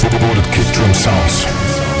 Distorted kick drum sounds.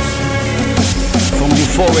 From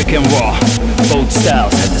euphoric and raw, both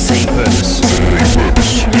styles had the same purpose.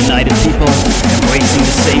 United people embracing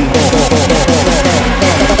the same goal.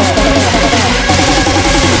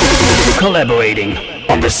 Collaborating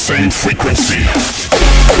on the same frequency.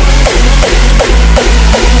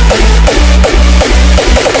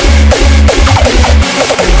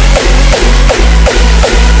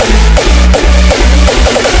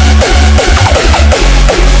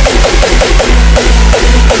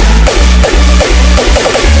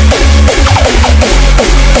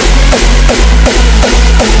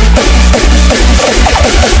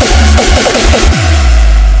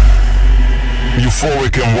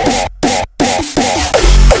 Euphoric and raw.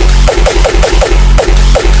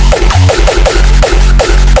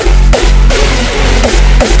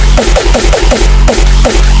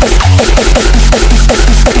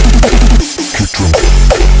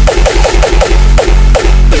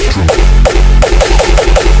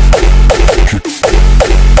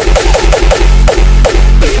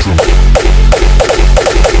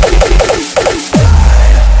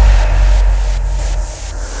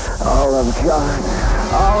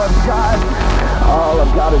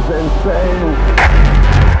 insane.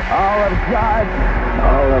 All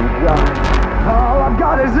I've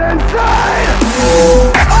got is insane.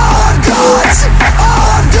 All I've got,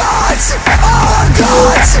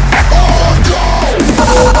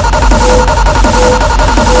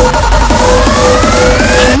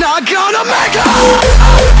 not gonna make it.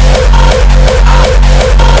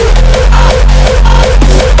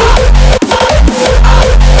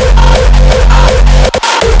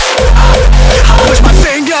 I push my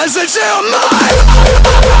fingers into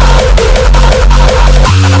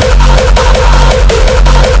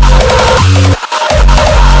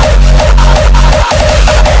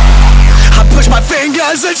I push my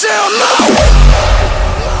fingers into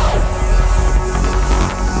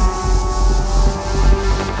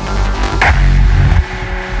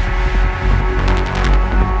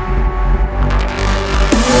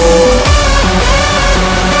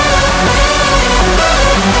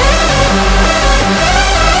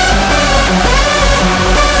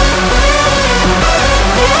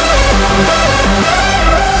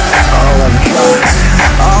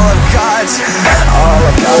all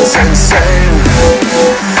I've got is insane.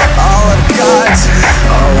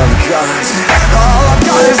 All I've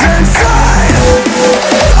got is insane. All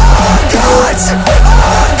I've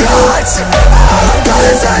got is insane. All I've got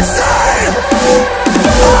is insane.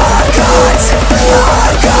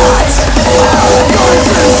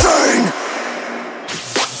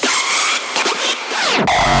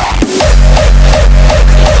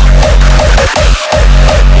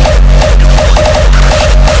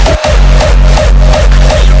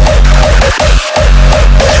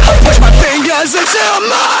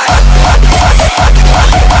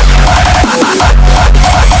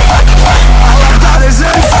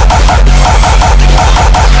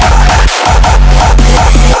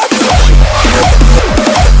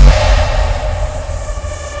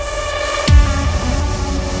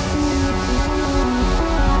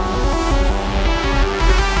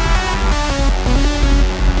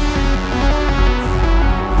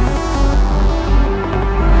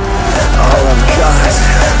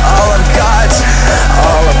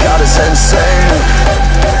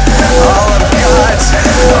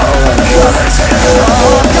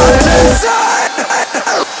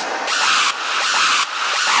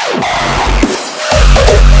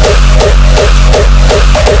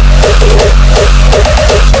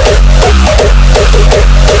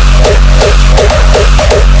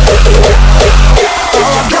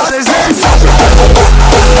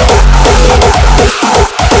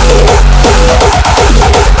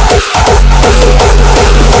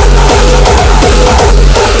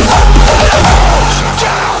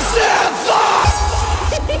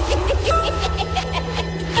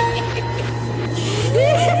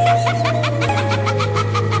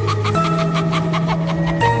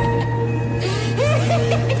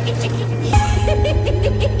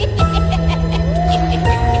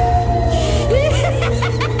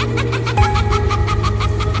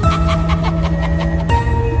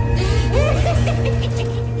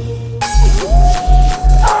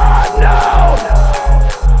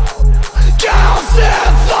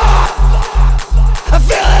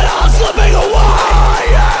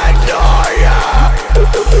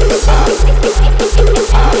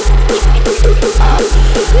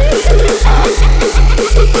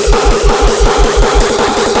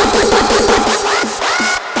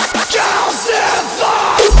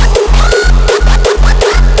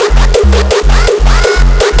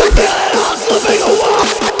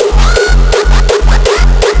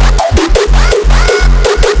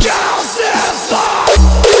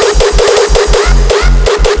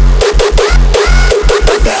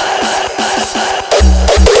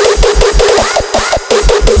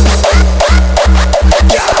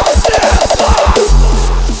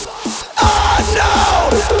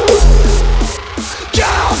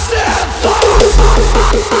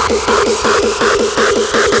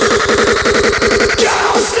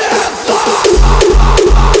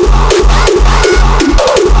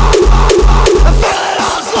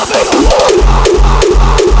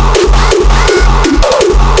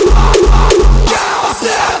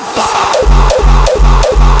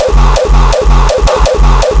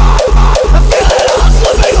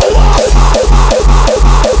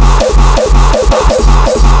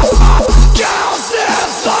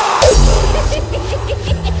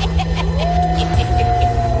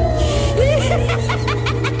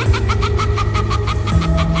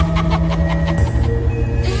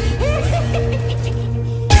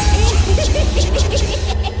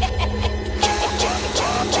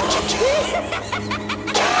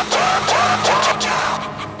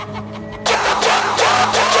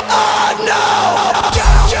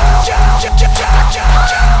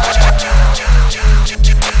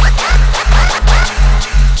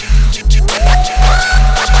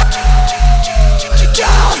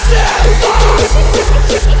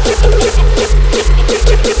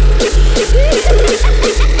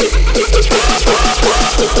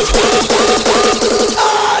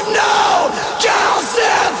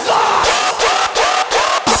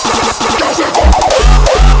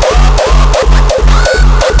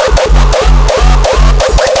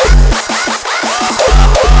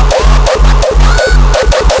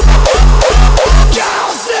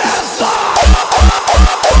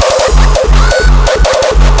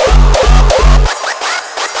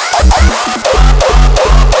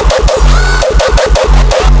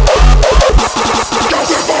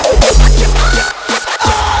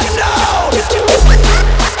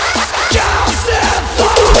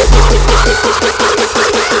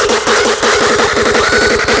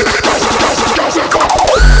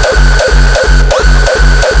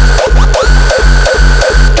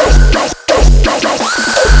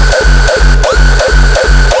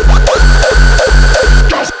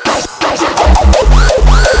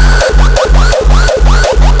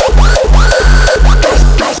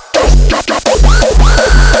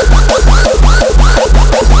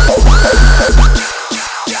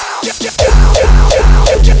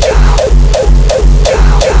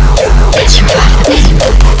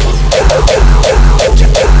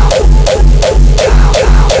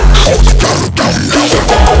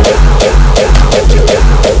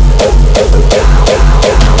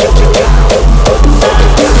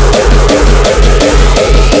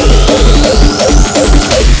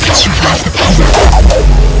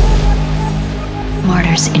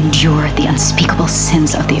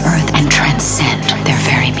 sins of the earth and transcend their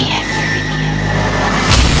very being.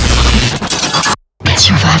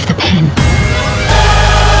 Survive the pain.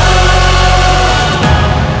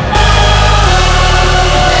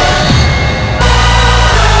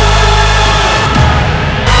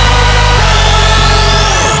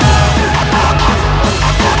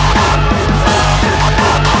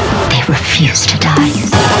 They refuse to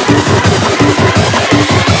die.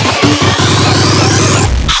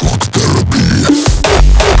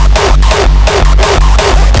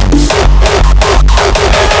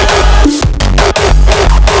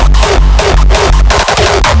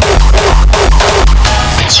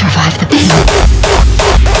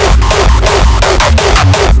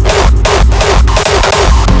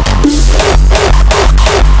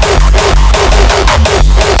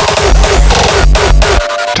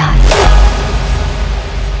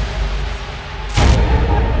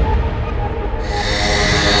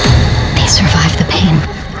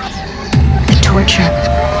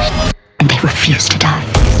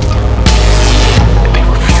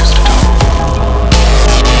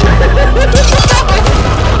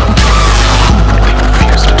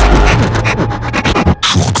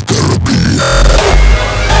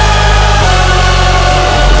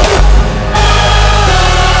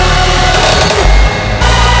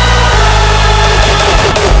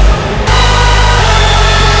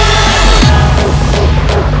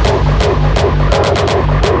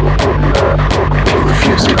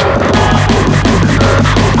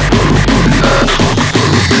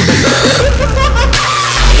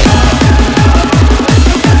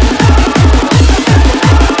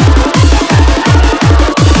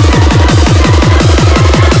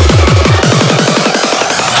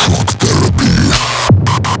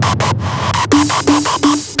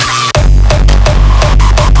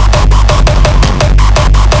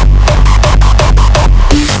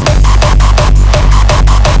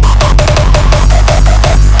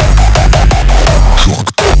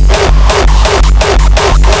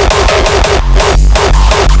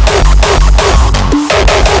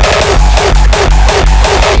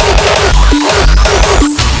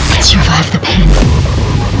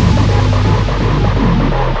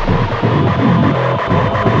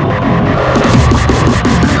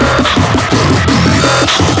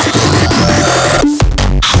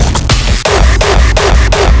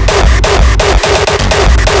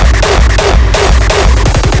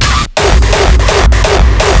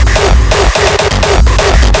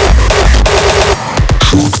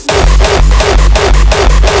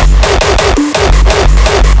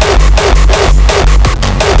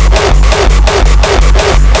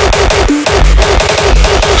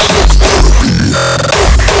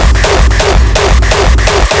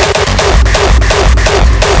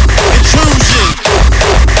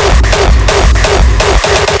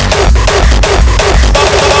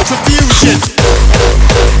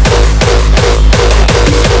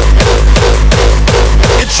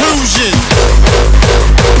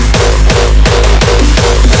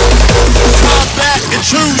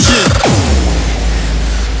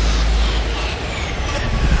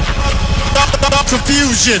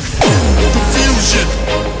 Confusion.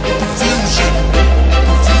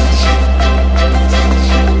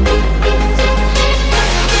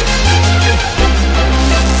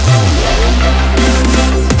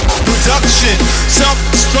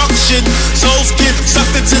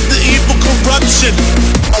 consumption,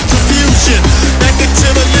 confusion,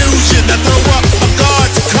 negative illusion. I throw up a guard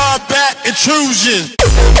to combat intrusion.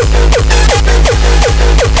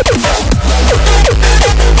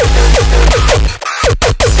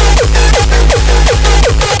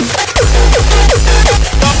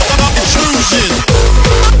 Intrusion.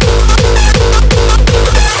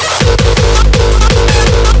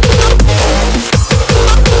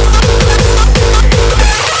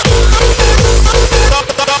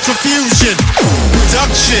 Confusion,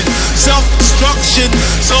 reduction, self-destruction.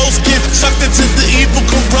 Souls get sucked into the evil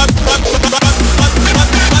corrupt.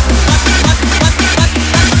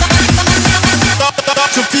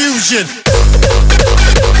 Confusion.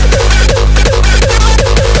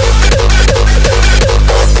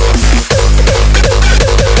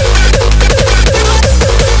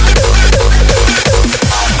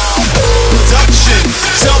 Reduction,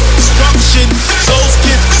 self-destruction. Souls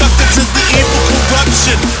get sucked into the evil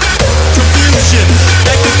corruption. Confusion,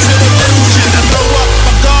 negative illusion. I throw up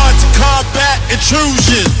my guard to combat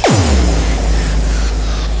intrusion.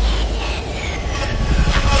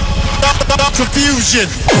 Confusion,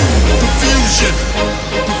 confusion,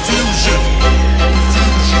 confusion, confusion.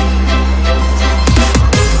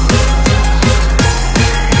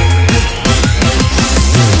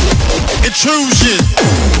 Intrusion.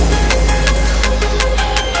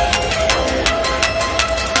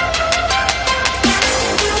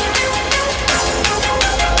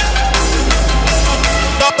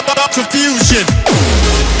 Confusion.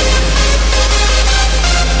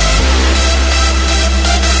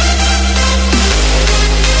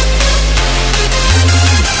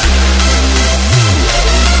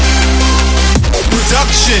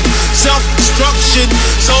 Reduction, self-destruction.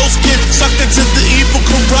 Souls get sucked into the evil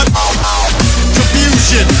corrupt.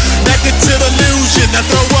 Confusion, negative illusion. I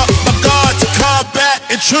throw up my guard to combat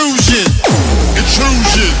intrusion.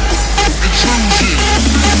 Intrusion. Intrusion.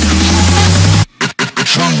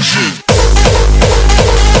 Intrusion.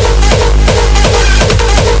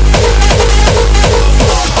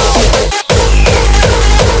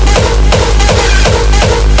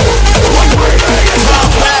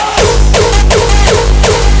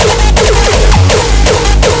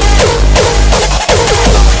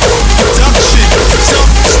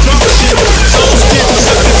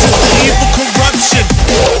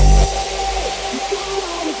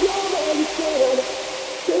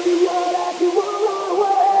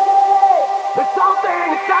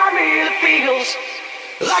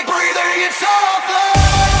 Like breathing in sulfur.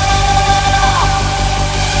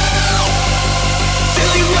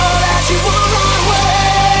 Till you know that you will run away.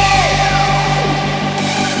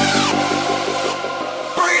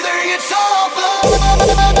 Breathing in sulfur.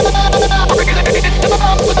 Breathing in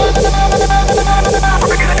sulfur.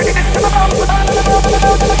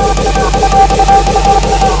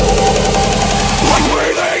 Like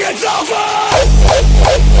breathing in sulfur.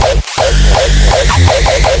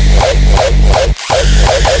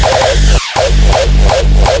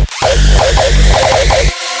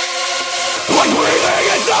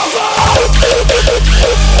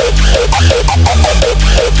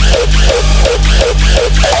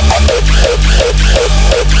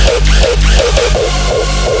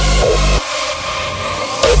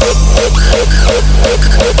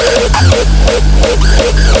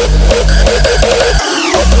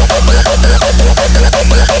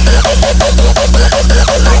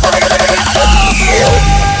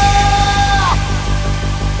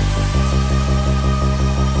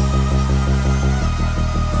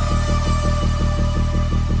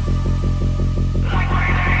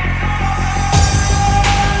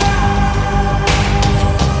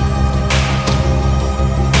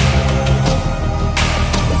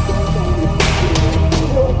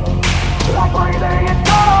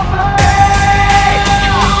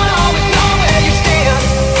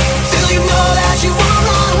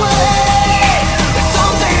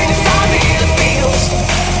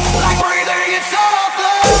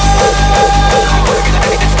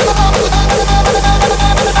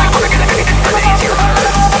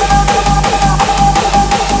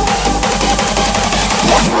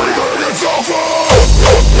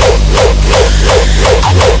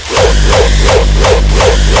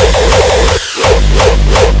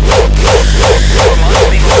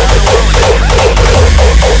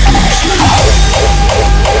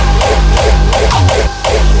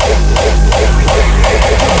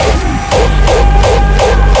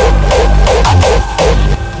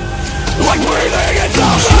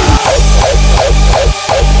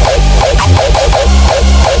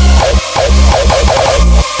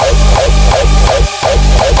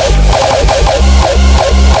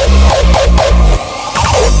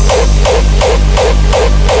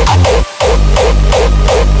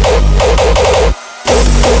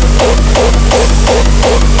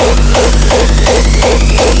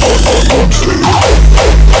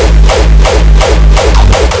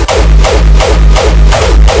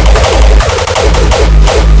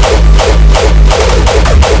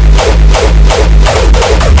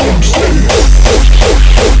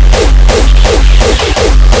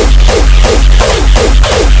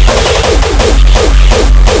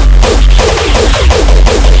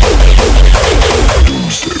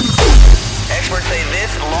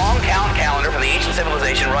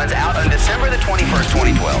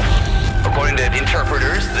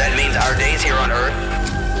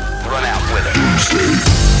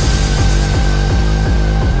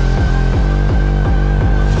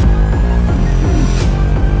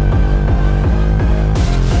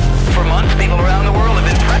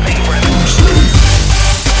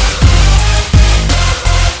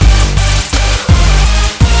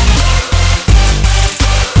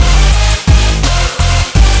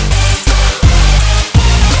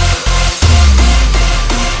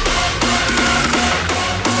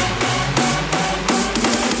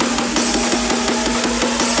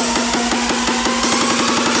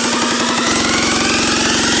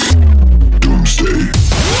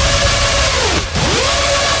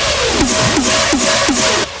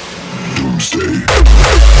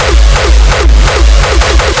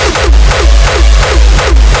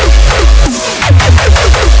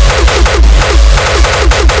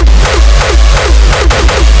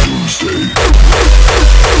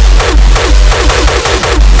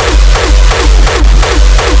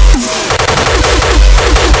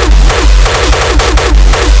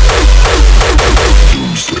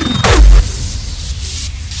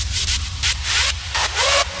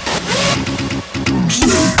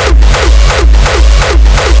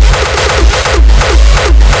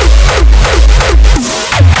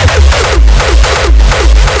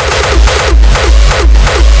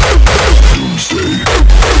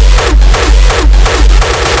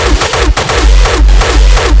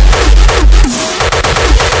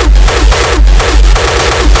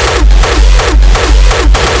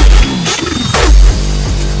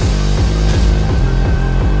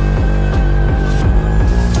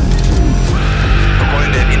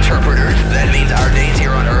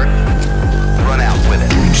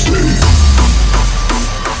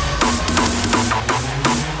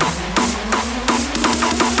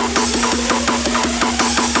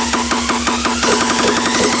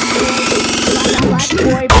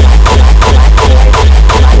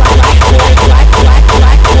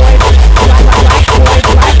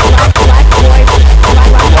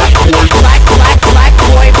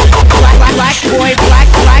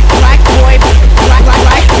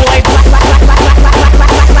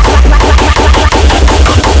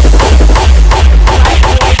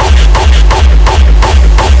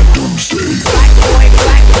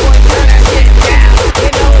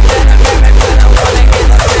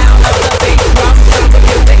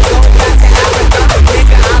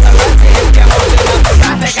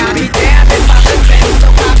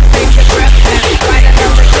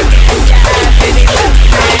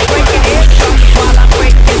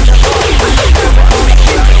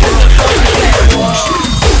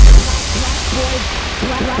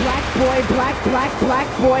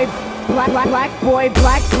 boy,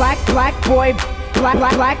 black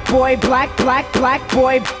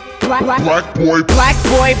boy, black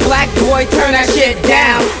boy, black boy, turn that shit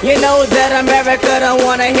down. You know that America don't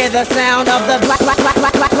wanna hear the sound of the black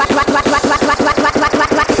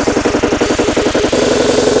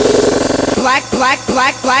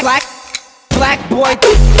boy.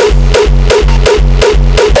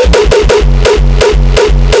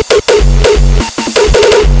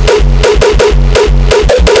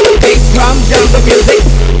 Bass drum, jungle music.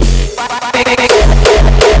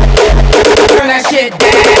 Turn that shit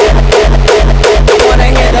down. I wanna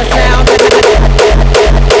hear the sound.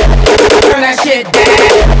 Turn that shit down.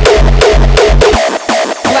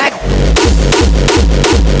 Black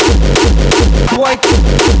boy.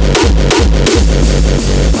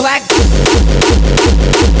 Black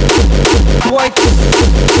boy.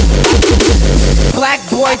 Black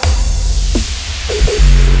boy.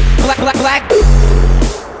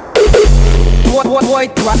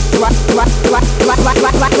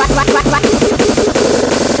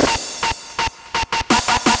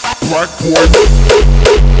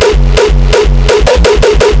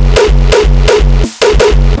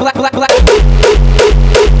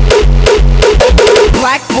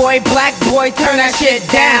 Black boy, black boy, turn that shit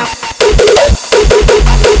down.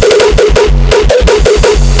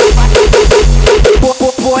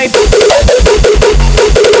 Boy.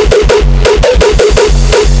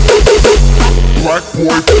 Black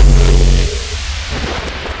boy.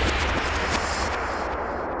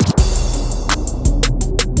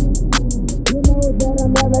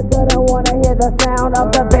 America don't wanna hear the sound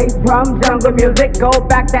of the bass drum, jungle music. Go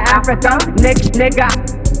back to Africa, nigga.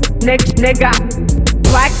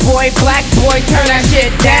 Black boy, turn that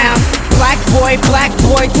shit down. Black boy,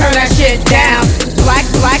 turn that shit down. Black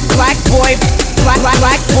boy, black boy.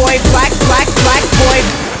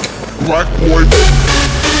 Black boy.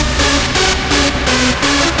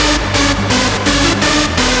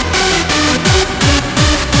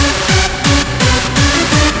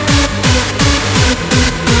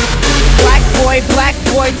 Black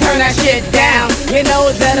boy, turn that shit down. You know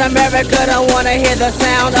that America don't wanna hear the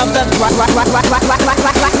sound of the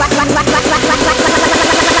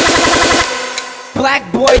black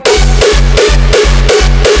boy.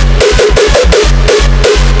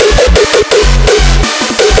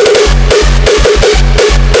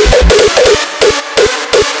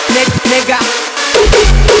 Nigga.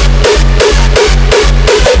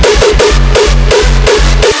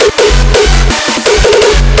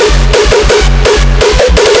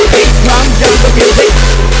 Jungle music.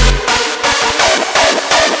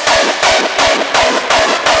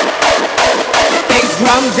 Bass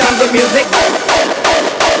drum, jungle music.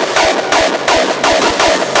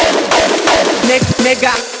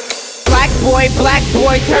 Nigga. Black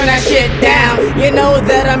boy, turn that shit down. You know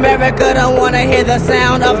that America don't wanna hear the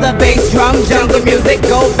sound of the bass drum, jungle music.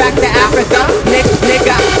 Go back to Africa,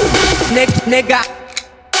 nigga.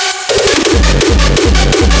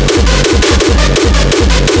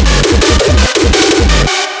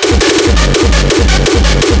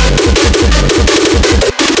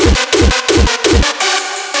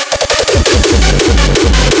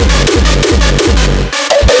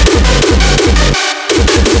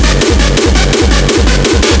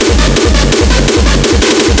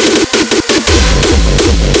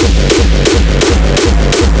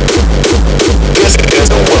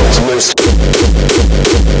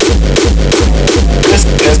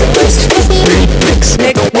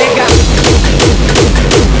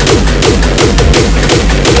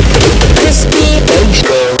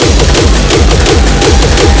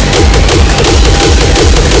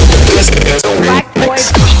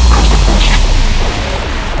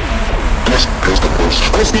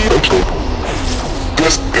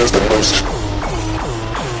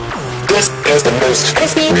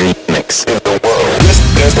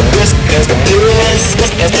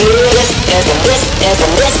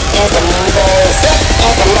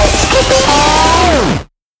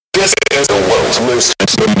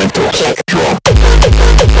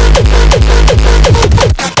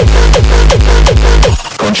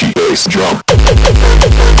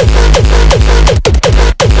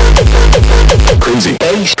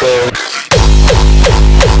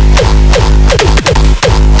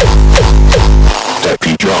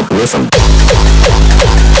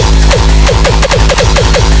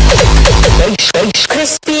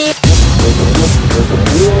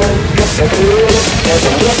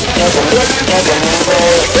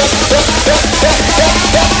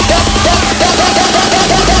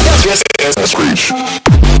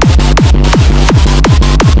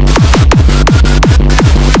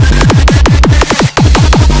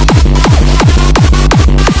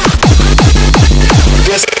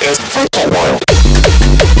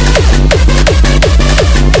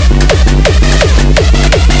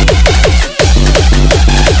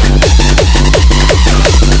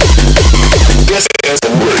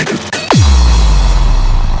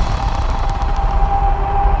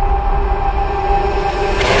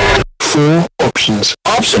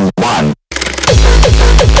 Option 1.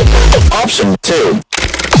 Option 2.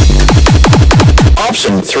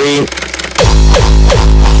 Option 3.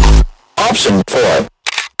 Option 4.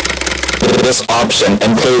 This option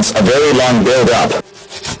includes a very long build-up.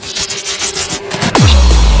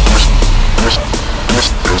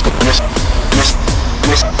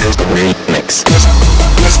 This is the remix.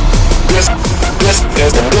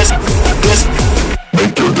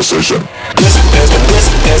 Make your decision.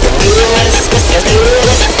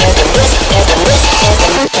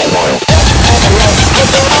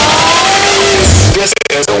 This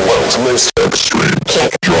is the world's most extreme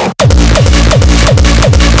tech drum.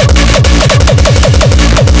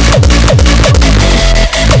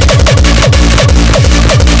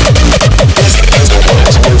 This is the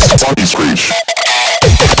world's most funky screech.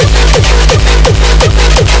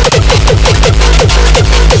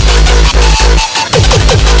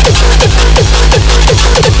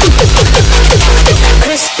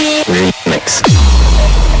 Crispy remix.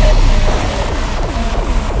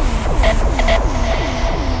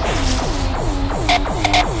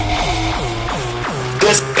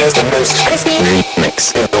 This is the most crispy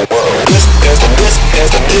remix in the world.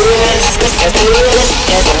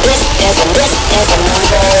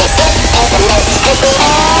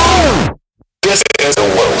 This is the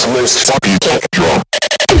world's most funky tech drum.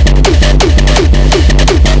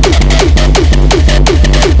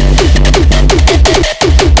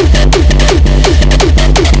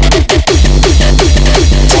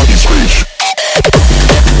 Funky screech.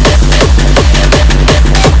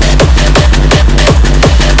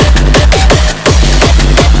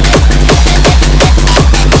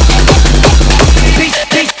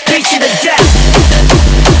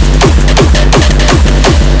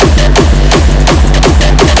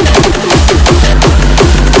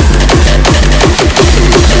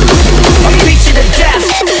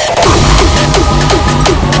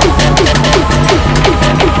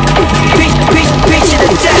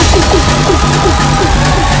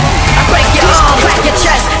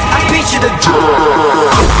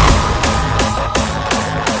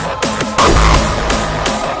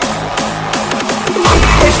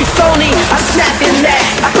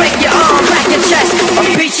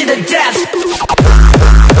 you to death.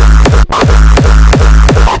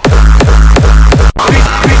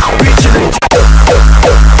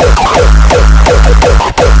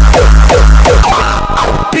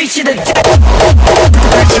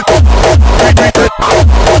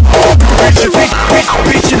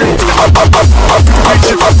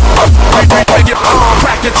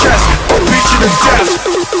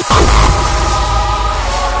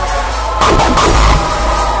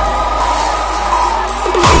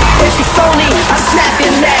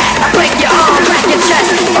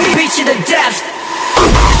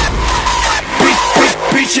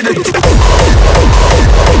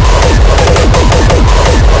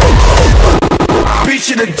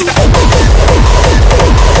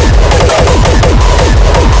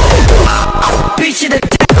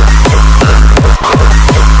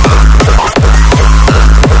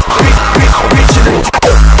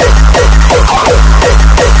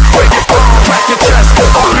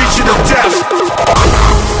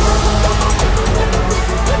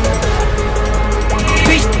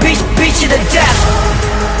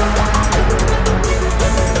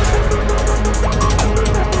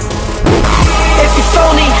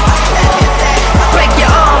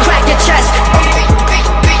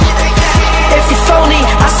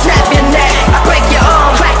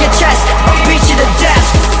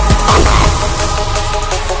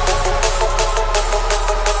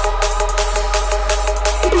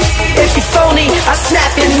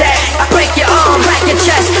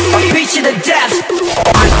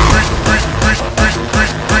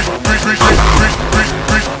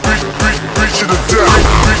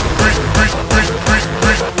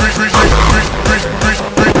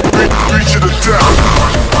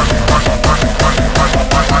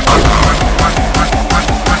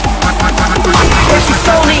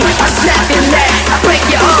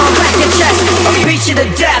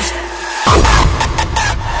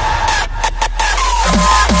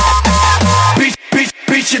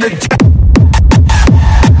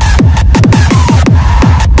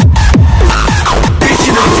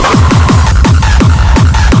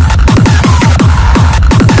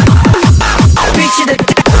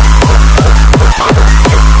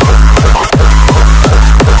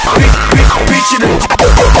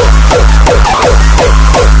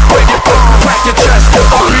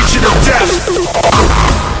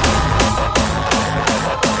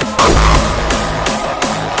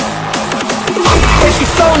 If you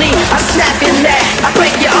phony,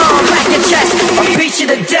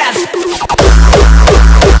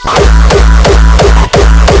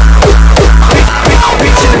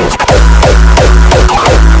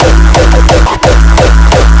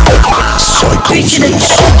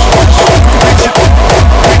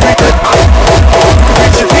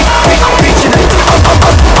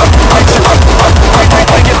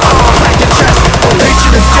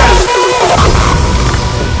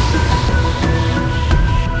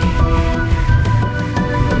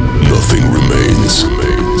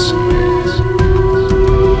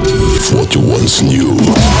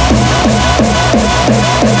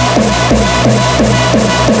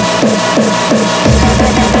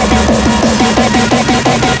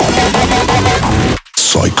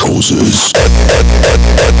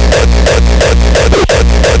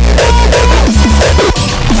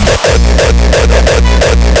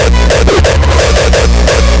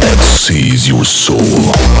 Seize your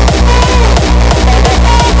soul.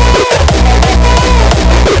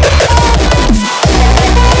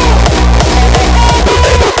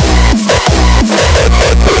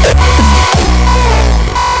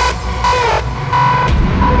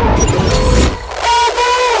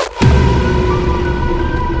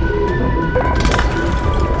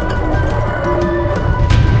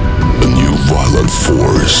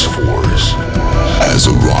 Force has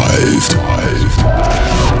arrived.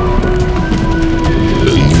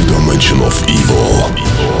 A new dimension of evil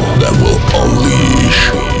that will unleash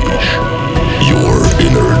your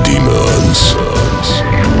inner demons.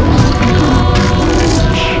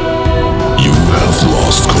 You have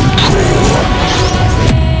lost control.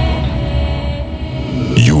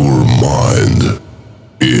 Your mind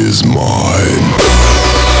is mine.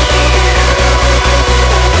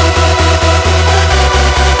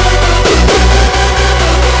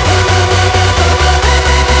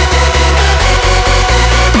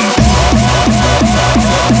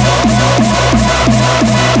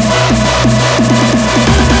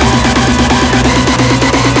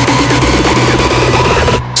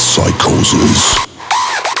 Psychosis.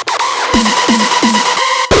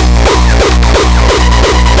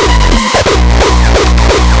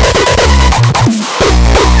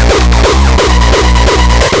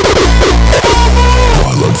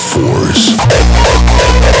 Violent force.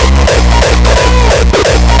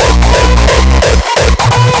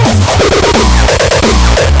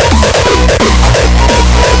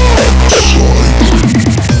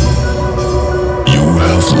 You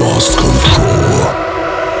have lost control.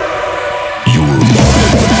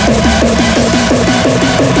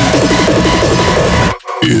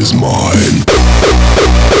 Is mine.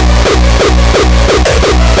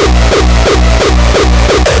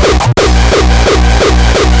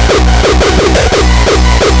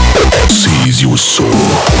 Seize your soul.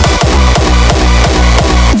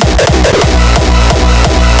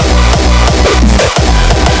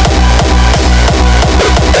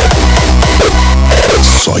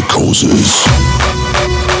 Psychosis.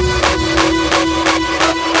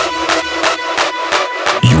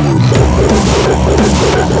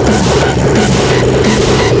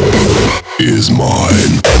 Is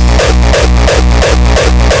mine.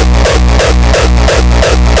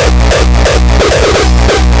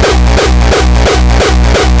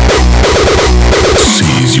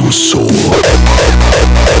 Seize your soul.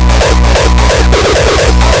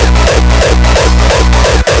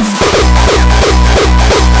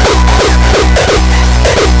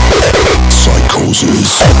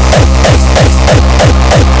 Psychosis.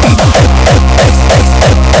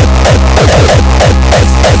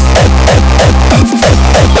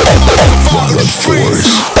 Violent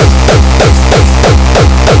force.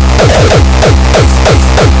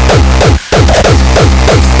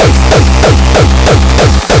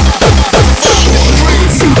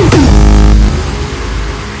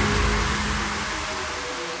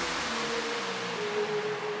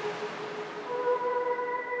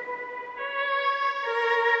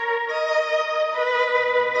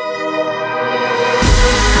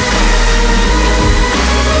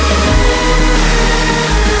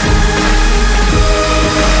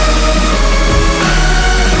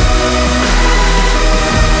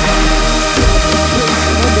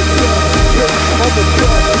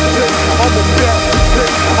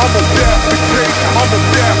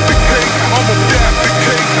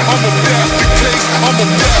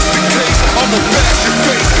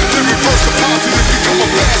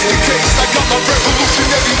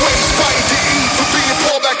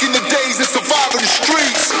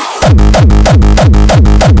 Streets.